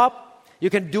a job. You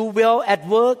can do well at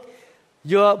work.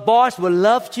 Your boss will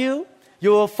love you. You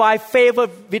will find favor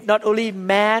with not only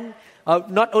man,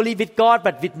 not only with God,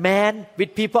 but with man,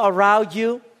 with people around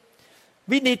you.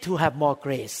 We need to have more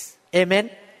grace.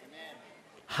 Amen?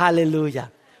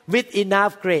 Hallelujah. With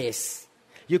enough grace,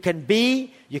 you can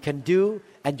be, you can do,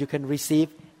 and you can receive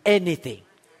anything.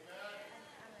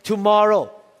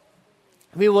 Tomorrow,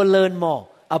 we will learn more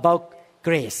about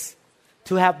grace.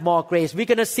 To have more grace. We're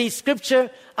going to see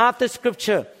scripture after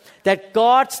scripture that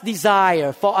God's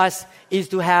desire for us is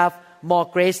to have more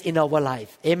grace in our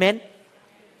life. Amen?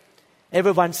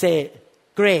 Everyone say,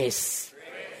 grace.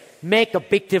 Make a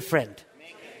big difference.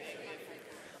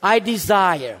 I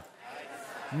desire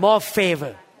more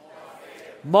favor,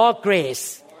 more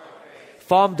grace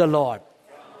from the Lord.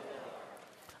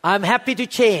 I'm happy to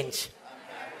change.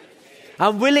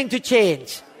 I'm willing to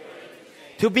change.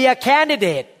 To be a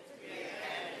candidate.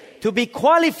 To be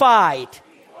qualified.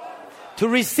 To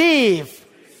receive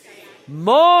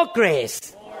more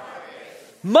grace.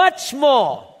 Much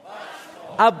more.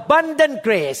 Abundant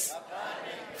grace.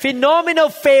 Phenomenal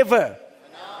favor.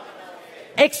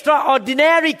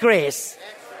 Extraordinary grace.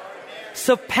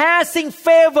 Surpassing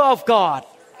favor of God.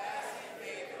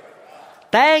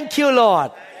 Thank you,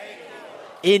 Lord.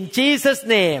 In Jesus'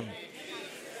 name.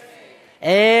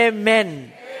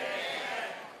 Amen.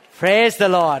 Praise the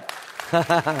Lord.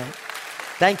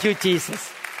 Thank you,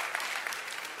 Jesus.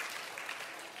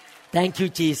 Thank you,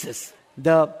 Jesus.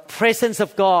 The presence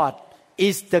of God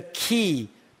is the key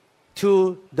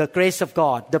to the grace of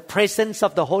God, the presence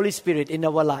of the Holy Spirit in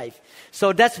our life.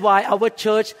 So that's why our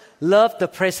church loves the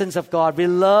presence of God. We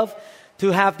love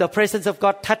to have the presence of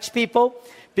God touch people,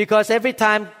 because every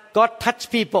time God touch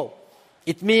people,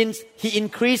 it means He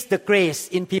increased the grace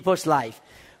in people's life.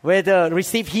 Whether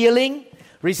receive healing,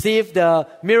 receive the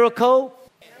miracle.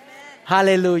 Amen.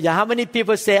 Hallelujah. How many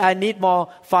people say, I need more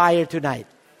fire tonight?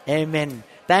 Amen.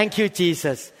 Thank you,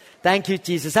 Jesus. Thank you,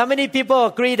 Jesus. How many people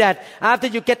agree that after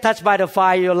you get touched by the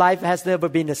fire, your life has never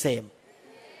been the same?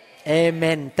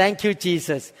 Amen. Thank you,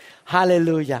 Jesus.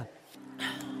 Hallelujah.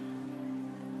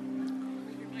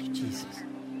 Thank you, Jesus.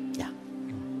 Yeah.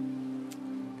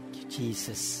 Thank you,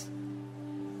 Jesus.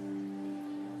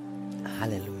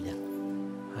 Hallelujah.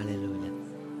 Hallelujah.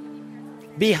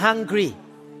 Be hungry.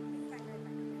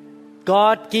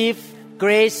 God give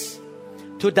grace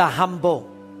to the humble.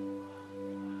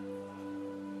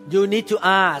 You need to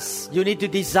ask. You need to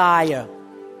desire.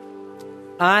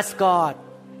 Ask God.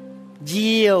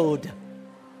 Yield.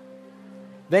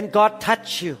 When God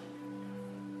touch you,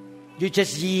 you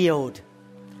just yield.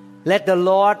 Let the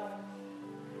Lord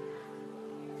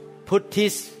put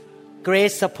His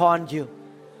grace upon you.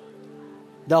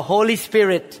 The Holy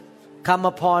Spirit come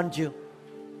upon you.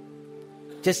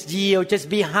 Just yield. Just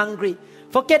be hungry.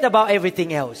 Forget about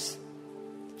everything else.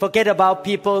 Forget about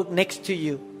people next to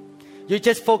you. You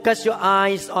just focus your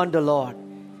eyes on the Lord.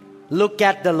 Look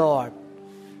at the Lord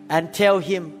and tell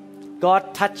Him,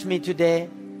 God, touch me today.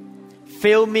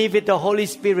 Fill me with the Holy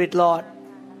Spirit, Lord.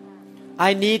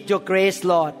 I need your grace,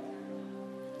 Lord.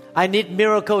 I need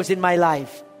miracles in my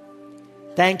life.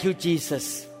 Thank you,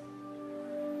 Jesus.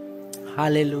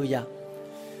 Hallelujah.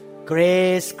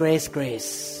 Grace, grace,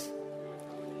 grace.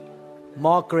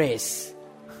 More grace.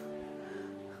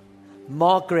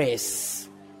 More grace.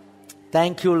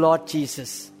 Thank you, Lord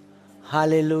Jesus.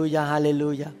 Hallelujah,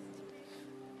 hallelujah.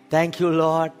 Thank you,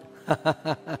 Lord.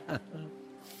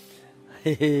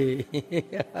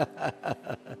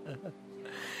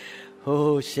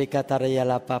 Oh,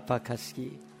 shekatarayala papa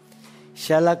kaski.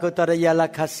 Shalakotarayala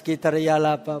kaski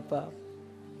tarayala papa.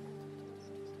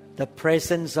 The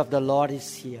presence of the Lord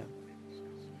is here.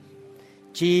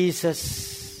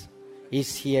 Jesus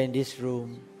is here in this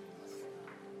room.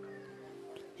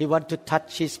 He wants to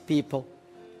touch His people.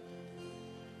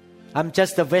 I'm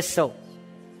just a vessel.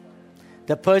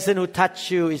 The person who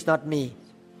touched you is not me,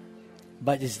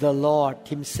 but it's the Lord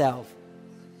Himself.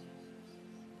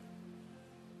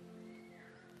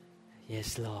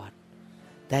 Yes, Lord.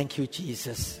 Thank you,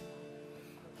 Jesus.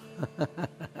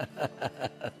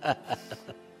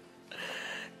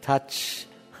 Touch.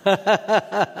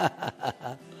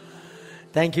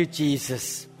 Thank you,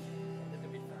 Jesus.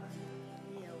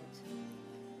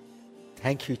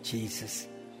 Thank you, Jesus.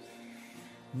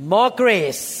 More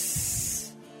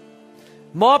grace.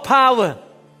 More power.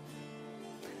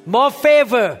 More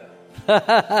favor.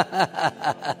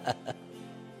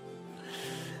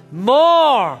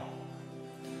 More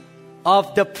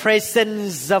of the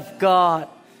presence of God.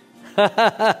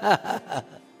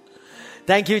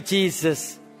 Thank you,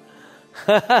 Jesus.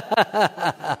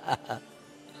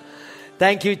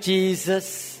 Thank you,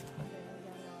 Jesus.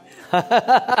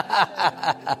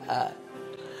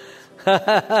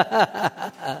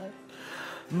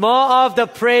 More of the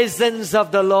presence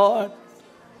of the Lord.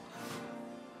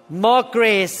 More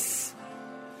grace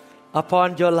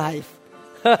upon your life.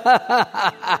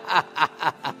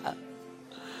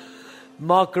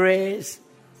 More grace.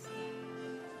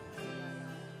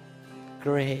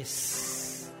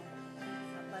 Grace.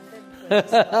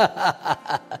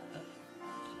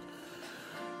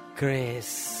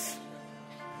 Grace.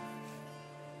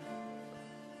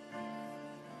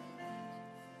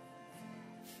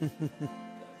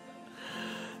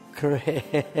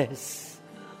 Grace.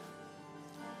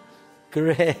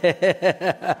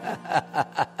 Grace.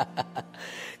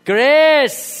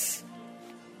 Grace.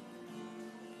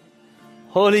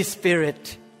 Holy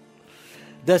Spirit,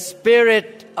 the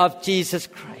Spirit of Jesus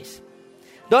Christ.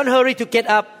 Don't hurry to get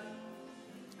up.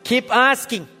 Keep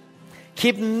asking.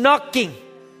 Keep knocking.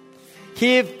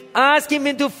 Keep asking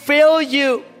Him to fill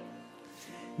you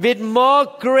with more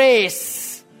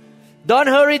grace. Don't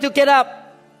hurry to get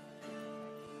up.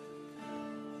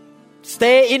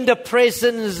 Stay in the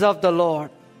presence of the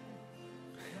Lord.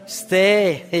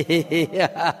 Stay.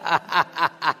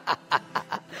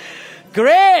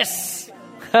 Grace.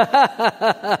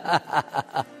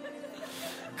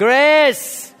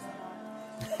 Grace.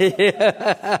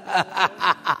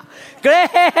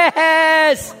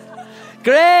 Grace.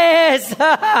 Grace.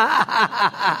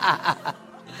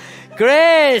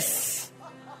 Grace.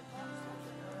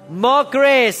 More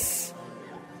grace.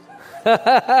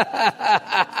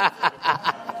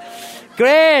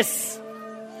 Grace.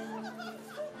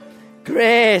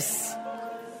 Grace.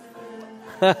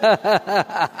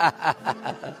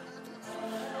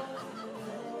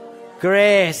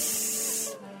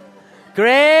 Grace.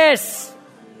 Grace.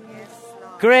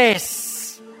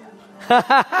 Grace.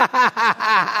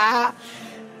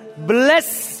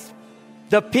 Bless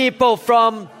the people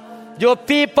from your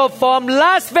people from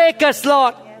Las Vegas,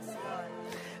 Lord.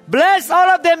 Bless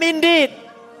all of them indeed.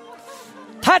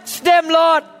 Touch them,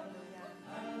 Lord.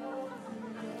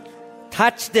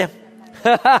 Touch them.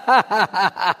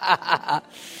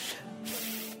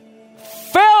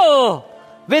 Fill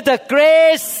with the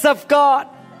grace of God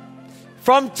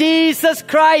from Jesus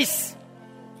Christ.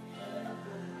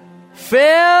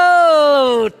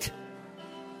 Filled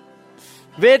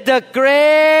with the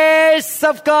grace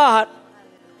of God.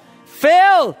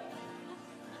 Filled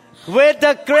with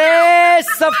the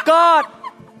grace of God.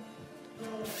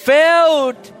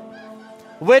 Filled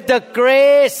with the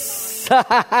grace.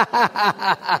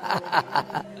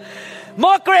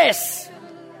 More grace.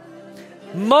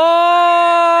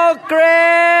 More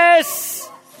grace.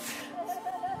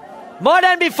 More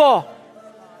than before.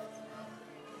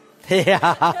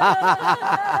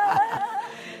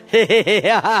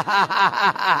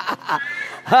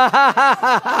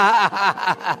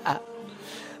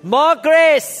 More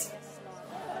grace.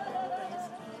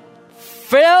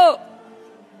 Fill.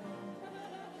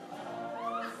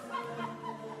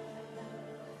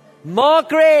 More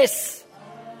grace.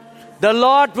 The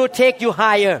Lord will take you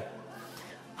higher.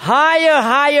 Higher,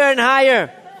 higher and higher.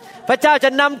 พระเจ้าจะ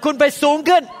นำคุณไปสูง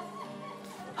ขึ้น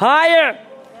Higher.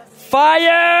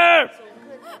 Fire.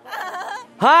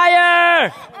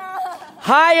 Higher.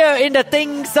 Higher in the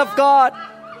things of God.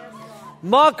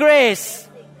 More grace.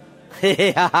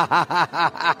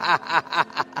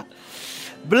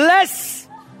 Bless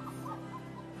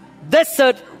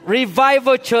Desert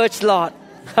Revival Church, Lord.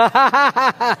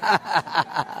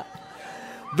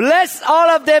 Bless all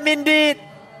of them indeed.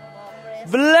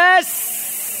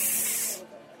 Bless.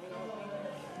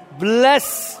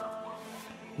 Bless.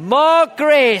 More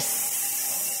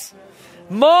grace.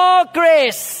 More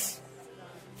grace.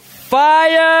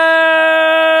 Fire.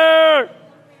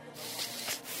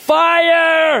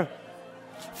 Fire.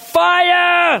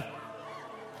 Fire.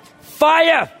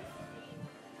 Fire.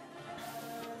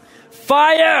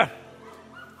 Fire.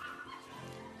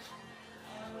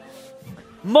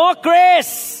 More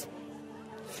grace.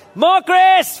 More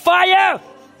grace. Fire.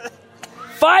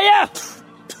 Fire.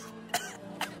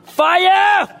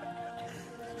 Fire.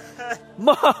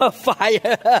 More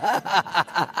fire.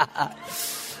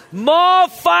 More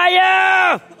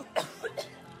fire.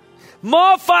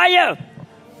 More fire.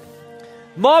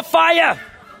 More fire.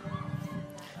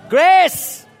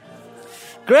 Grace.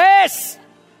 Grace.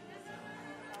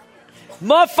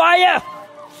 More fire.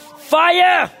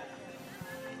 Fire.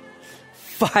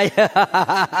 Fire.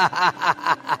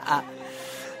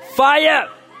 Fire.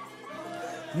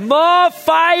 More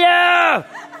fire.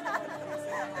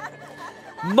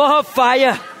 More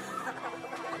fire.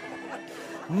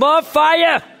 More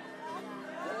fire.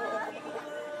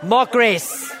 More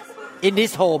grace in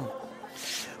this home.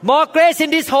 More grace in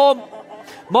this home.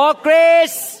 More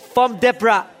grace from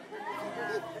Deborah.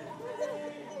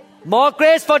 More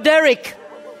grace for Derek.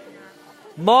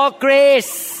 More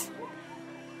grace.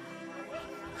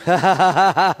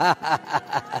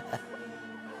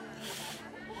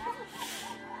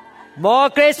 More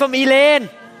grace from Elaine.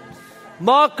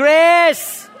 More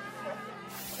grace.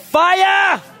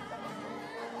 Fire.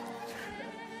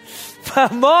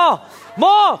 More.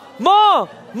 More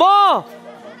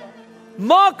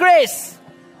grace.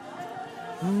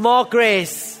 More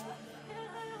grace.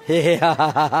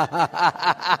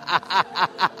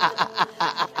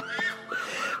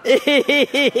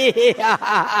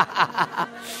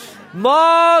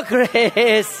 More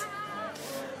grace.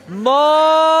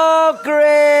 More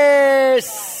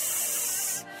grace.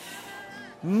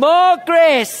 More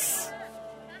grace.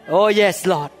 Oh yes,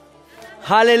 Lord.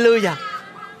 Hallelujah.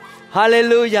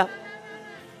 Hallelujah.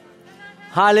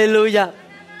 Hallelujah.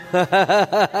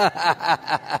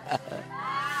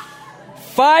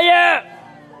 Fire.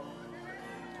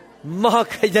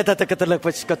 Makayata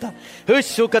katalakpashkata.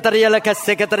 Hushukatariala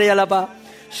kasekatariala.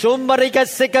 Shumbarika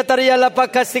sekatariala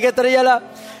pakasekatariala.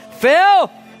 Fill.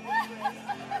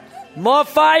 More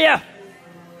fire.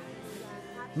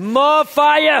 More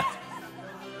fire.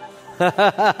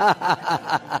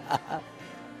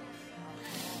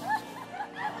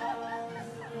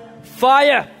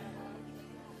 Fire.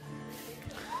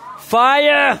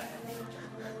 Fire.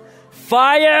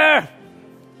 Fire.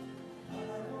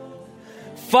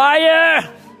 Fire.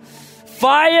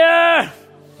 Fire.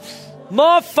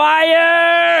 More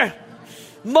fire.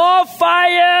 More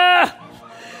fire.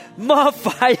 More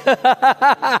fire.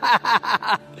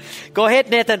 Go ahead,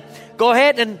 Nathan. Go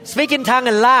ahead and speak in tongue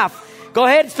and laugh. Go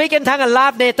ahead, speak in tongue and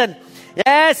laugh, Nathan.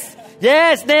 Yes.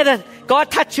 Yes, Nathan. God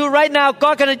touch you right now.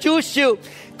 God gonna use you.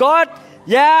 God,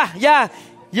 yeah.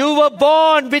 You were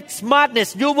born with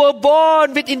smartness. You were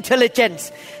born with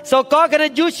intelligence. So God gonna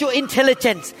use your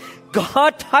intelligence.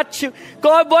 God touch you.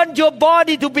 God want your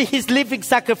body to be His living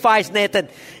sacrifice, Nathan.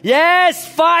 Yes,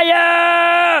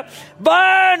 fire.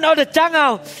 Burn all the junk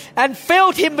out and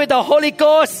fill him with the Holy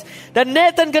Ghost. Then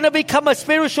Nathan gonna become a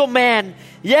spiritual man.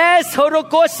 Yes, Holy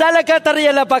Ghost.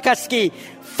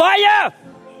 Fire.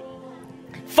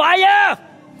 Fire.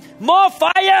 More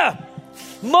fire.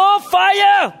 More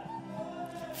fire.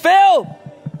 Fill.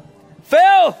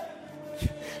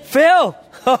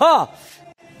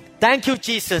 Thank you,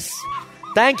 Jesus.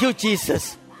 Thank you,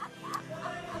 Jesus.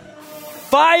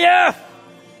 Fire.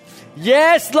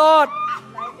 Yes, Lord.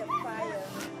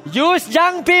 Use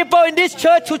young people in this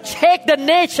church to shake the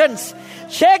nations,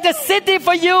 shake the city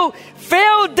for you.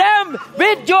 Fill them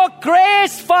with your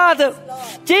grace, Father.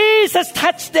 Jesus,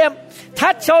 touch them.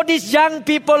 Touch all these young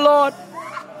people, Lord.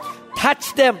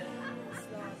 Touch them.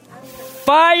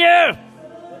 Fire.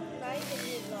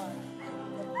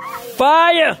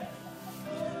 Fire.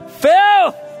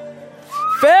 Fill.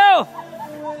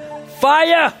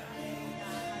 Fire.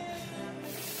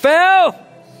 Fill.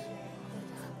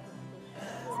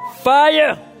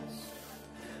 Fire.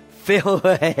 Fill.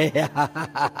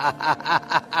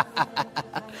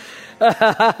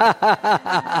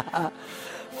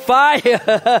 Fire.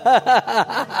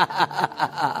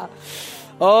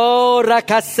 Oh,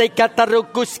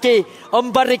 Rakasekatarukuski,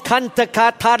 Ombarikanta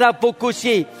Katara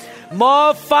Bukushi.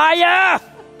 More fire.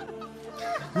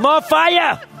 More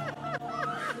fire.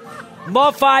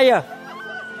 More fire.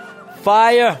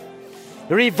 Fire.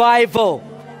 Revival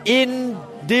in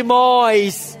Des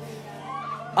Moines,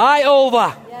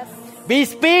 Iowa. Yes. We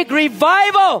speak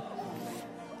revival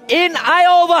in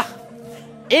Iowa,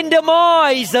 in Des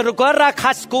Moines.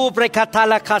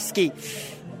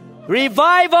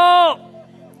 Revival.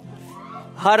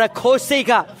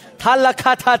 Harakosika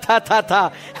talakata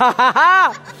ta.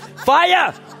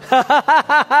 Fire.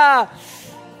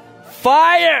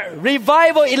 Fire.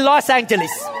 Revival in Los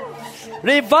Angeles.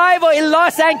 Revival in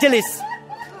Los Angeles.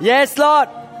 Yes, Lord.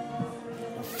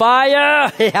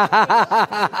 Fire.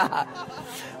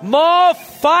 More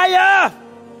fire.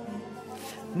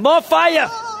 More fire.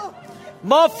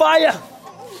 More fire.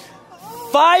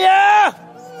 Fire.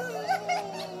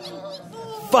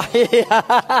 Fire.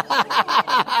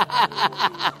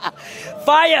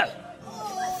 Fire.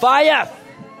 Fire.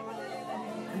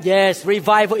 Yes,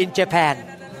 revival in Japan.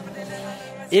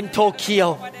 In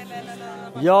Tokyo.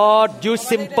 You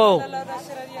simple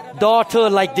daughter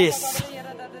like this.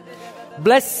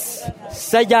 Bless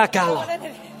Sayaka.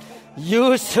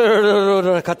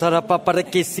 Katara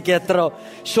paparakisigetro.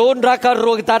 Shonraka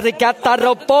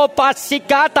rogatarikataro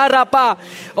popasikatarapa.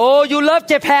 Oh, you love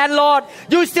Japan, Lord.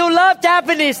 You still love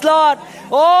Japanese, Lord.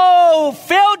 Oh,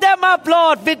 fill them up,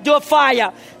 Lord, with your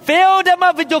fire. Fill them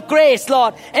up with your grace,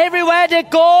 Lord. Everywhere they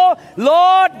go,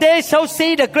 Lord, they shall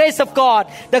see the grace of God.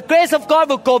 The grace of God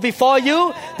will go before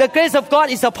you. The grace of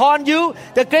God is upon you.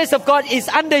 The grace of God is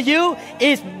under you,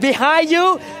 is behind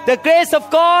you. The grace of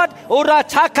God.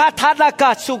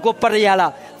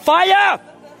 Fire!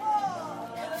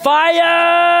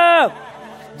 Fire!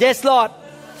 Yes, Lord.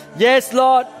 Yes,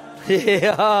 Lord.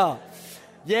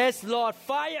 Yes, Lord.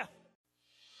 Fire!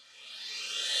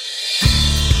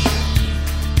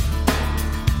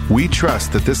 We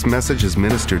trust that this message is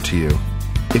ministered to you.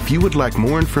 If you would like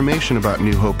more information about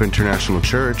New Hope International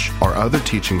Church or other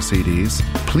teaching CDs,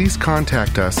 please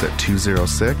contact us at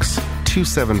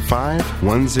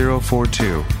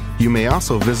 206-275-1042. You may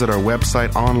also visit our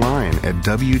website online at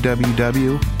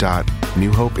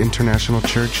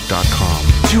www.newhopeinternationalchurch.com.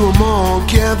 To them all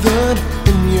gathered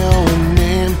in your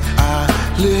name, I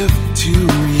lift to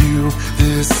you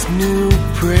this new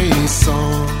praise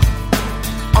song.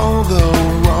 All the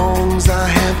wrongs I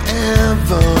have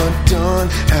ever done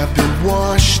have been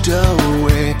washed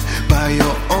away by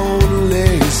your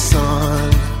only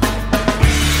Son.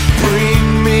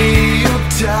 Bring me your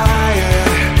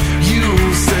tired,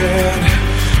 you said.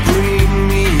 Bring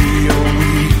me your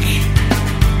weak.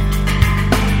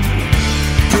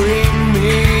 Bring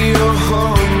me your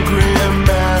hungry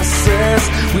masses.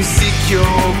 We seek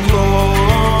your glory.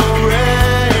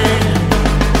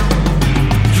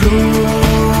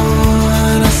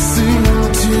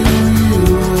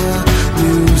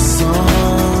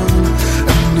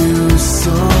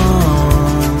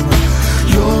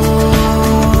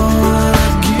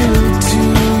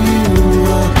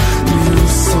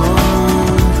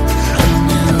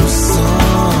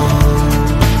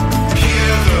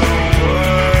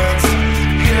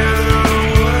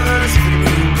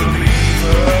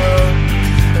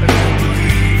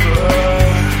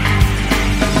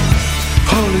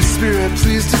 Lord,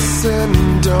 please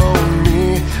descend on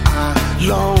me. I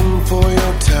long for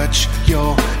your touch,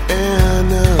 your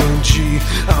energy.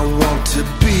 I want to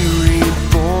be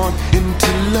reborn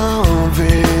into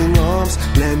loving arms.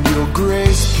 Lend your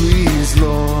grace, please,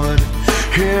 Lord.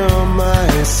 Hear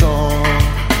my song.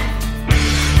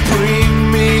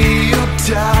 Bring me your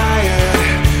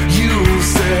tired, you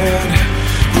said.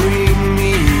 Bring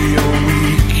me your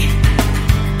weak.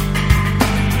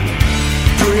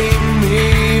 Bring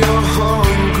me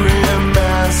hungry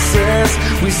masses,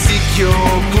 we seek your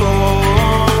glory.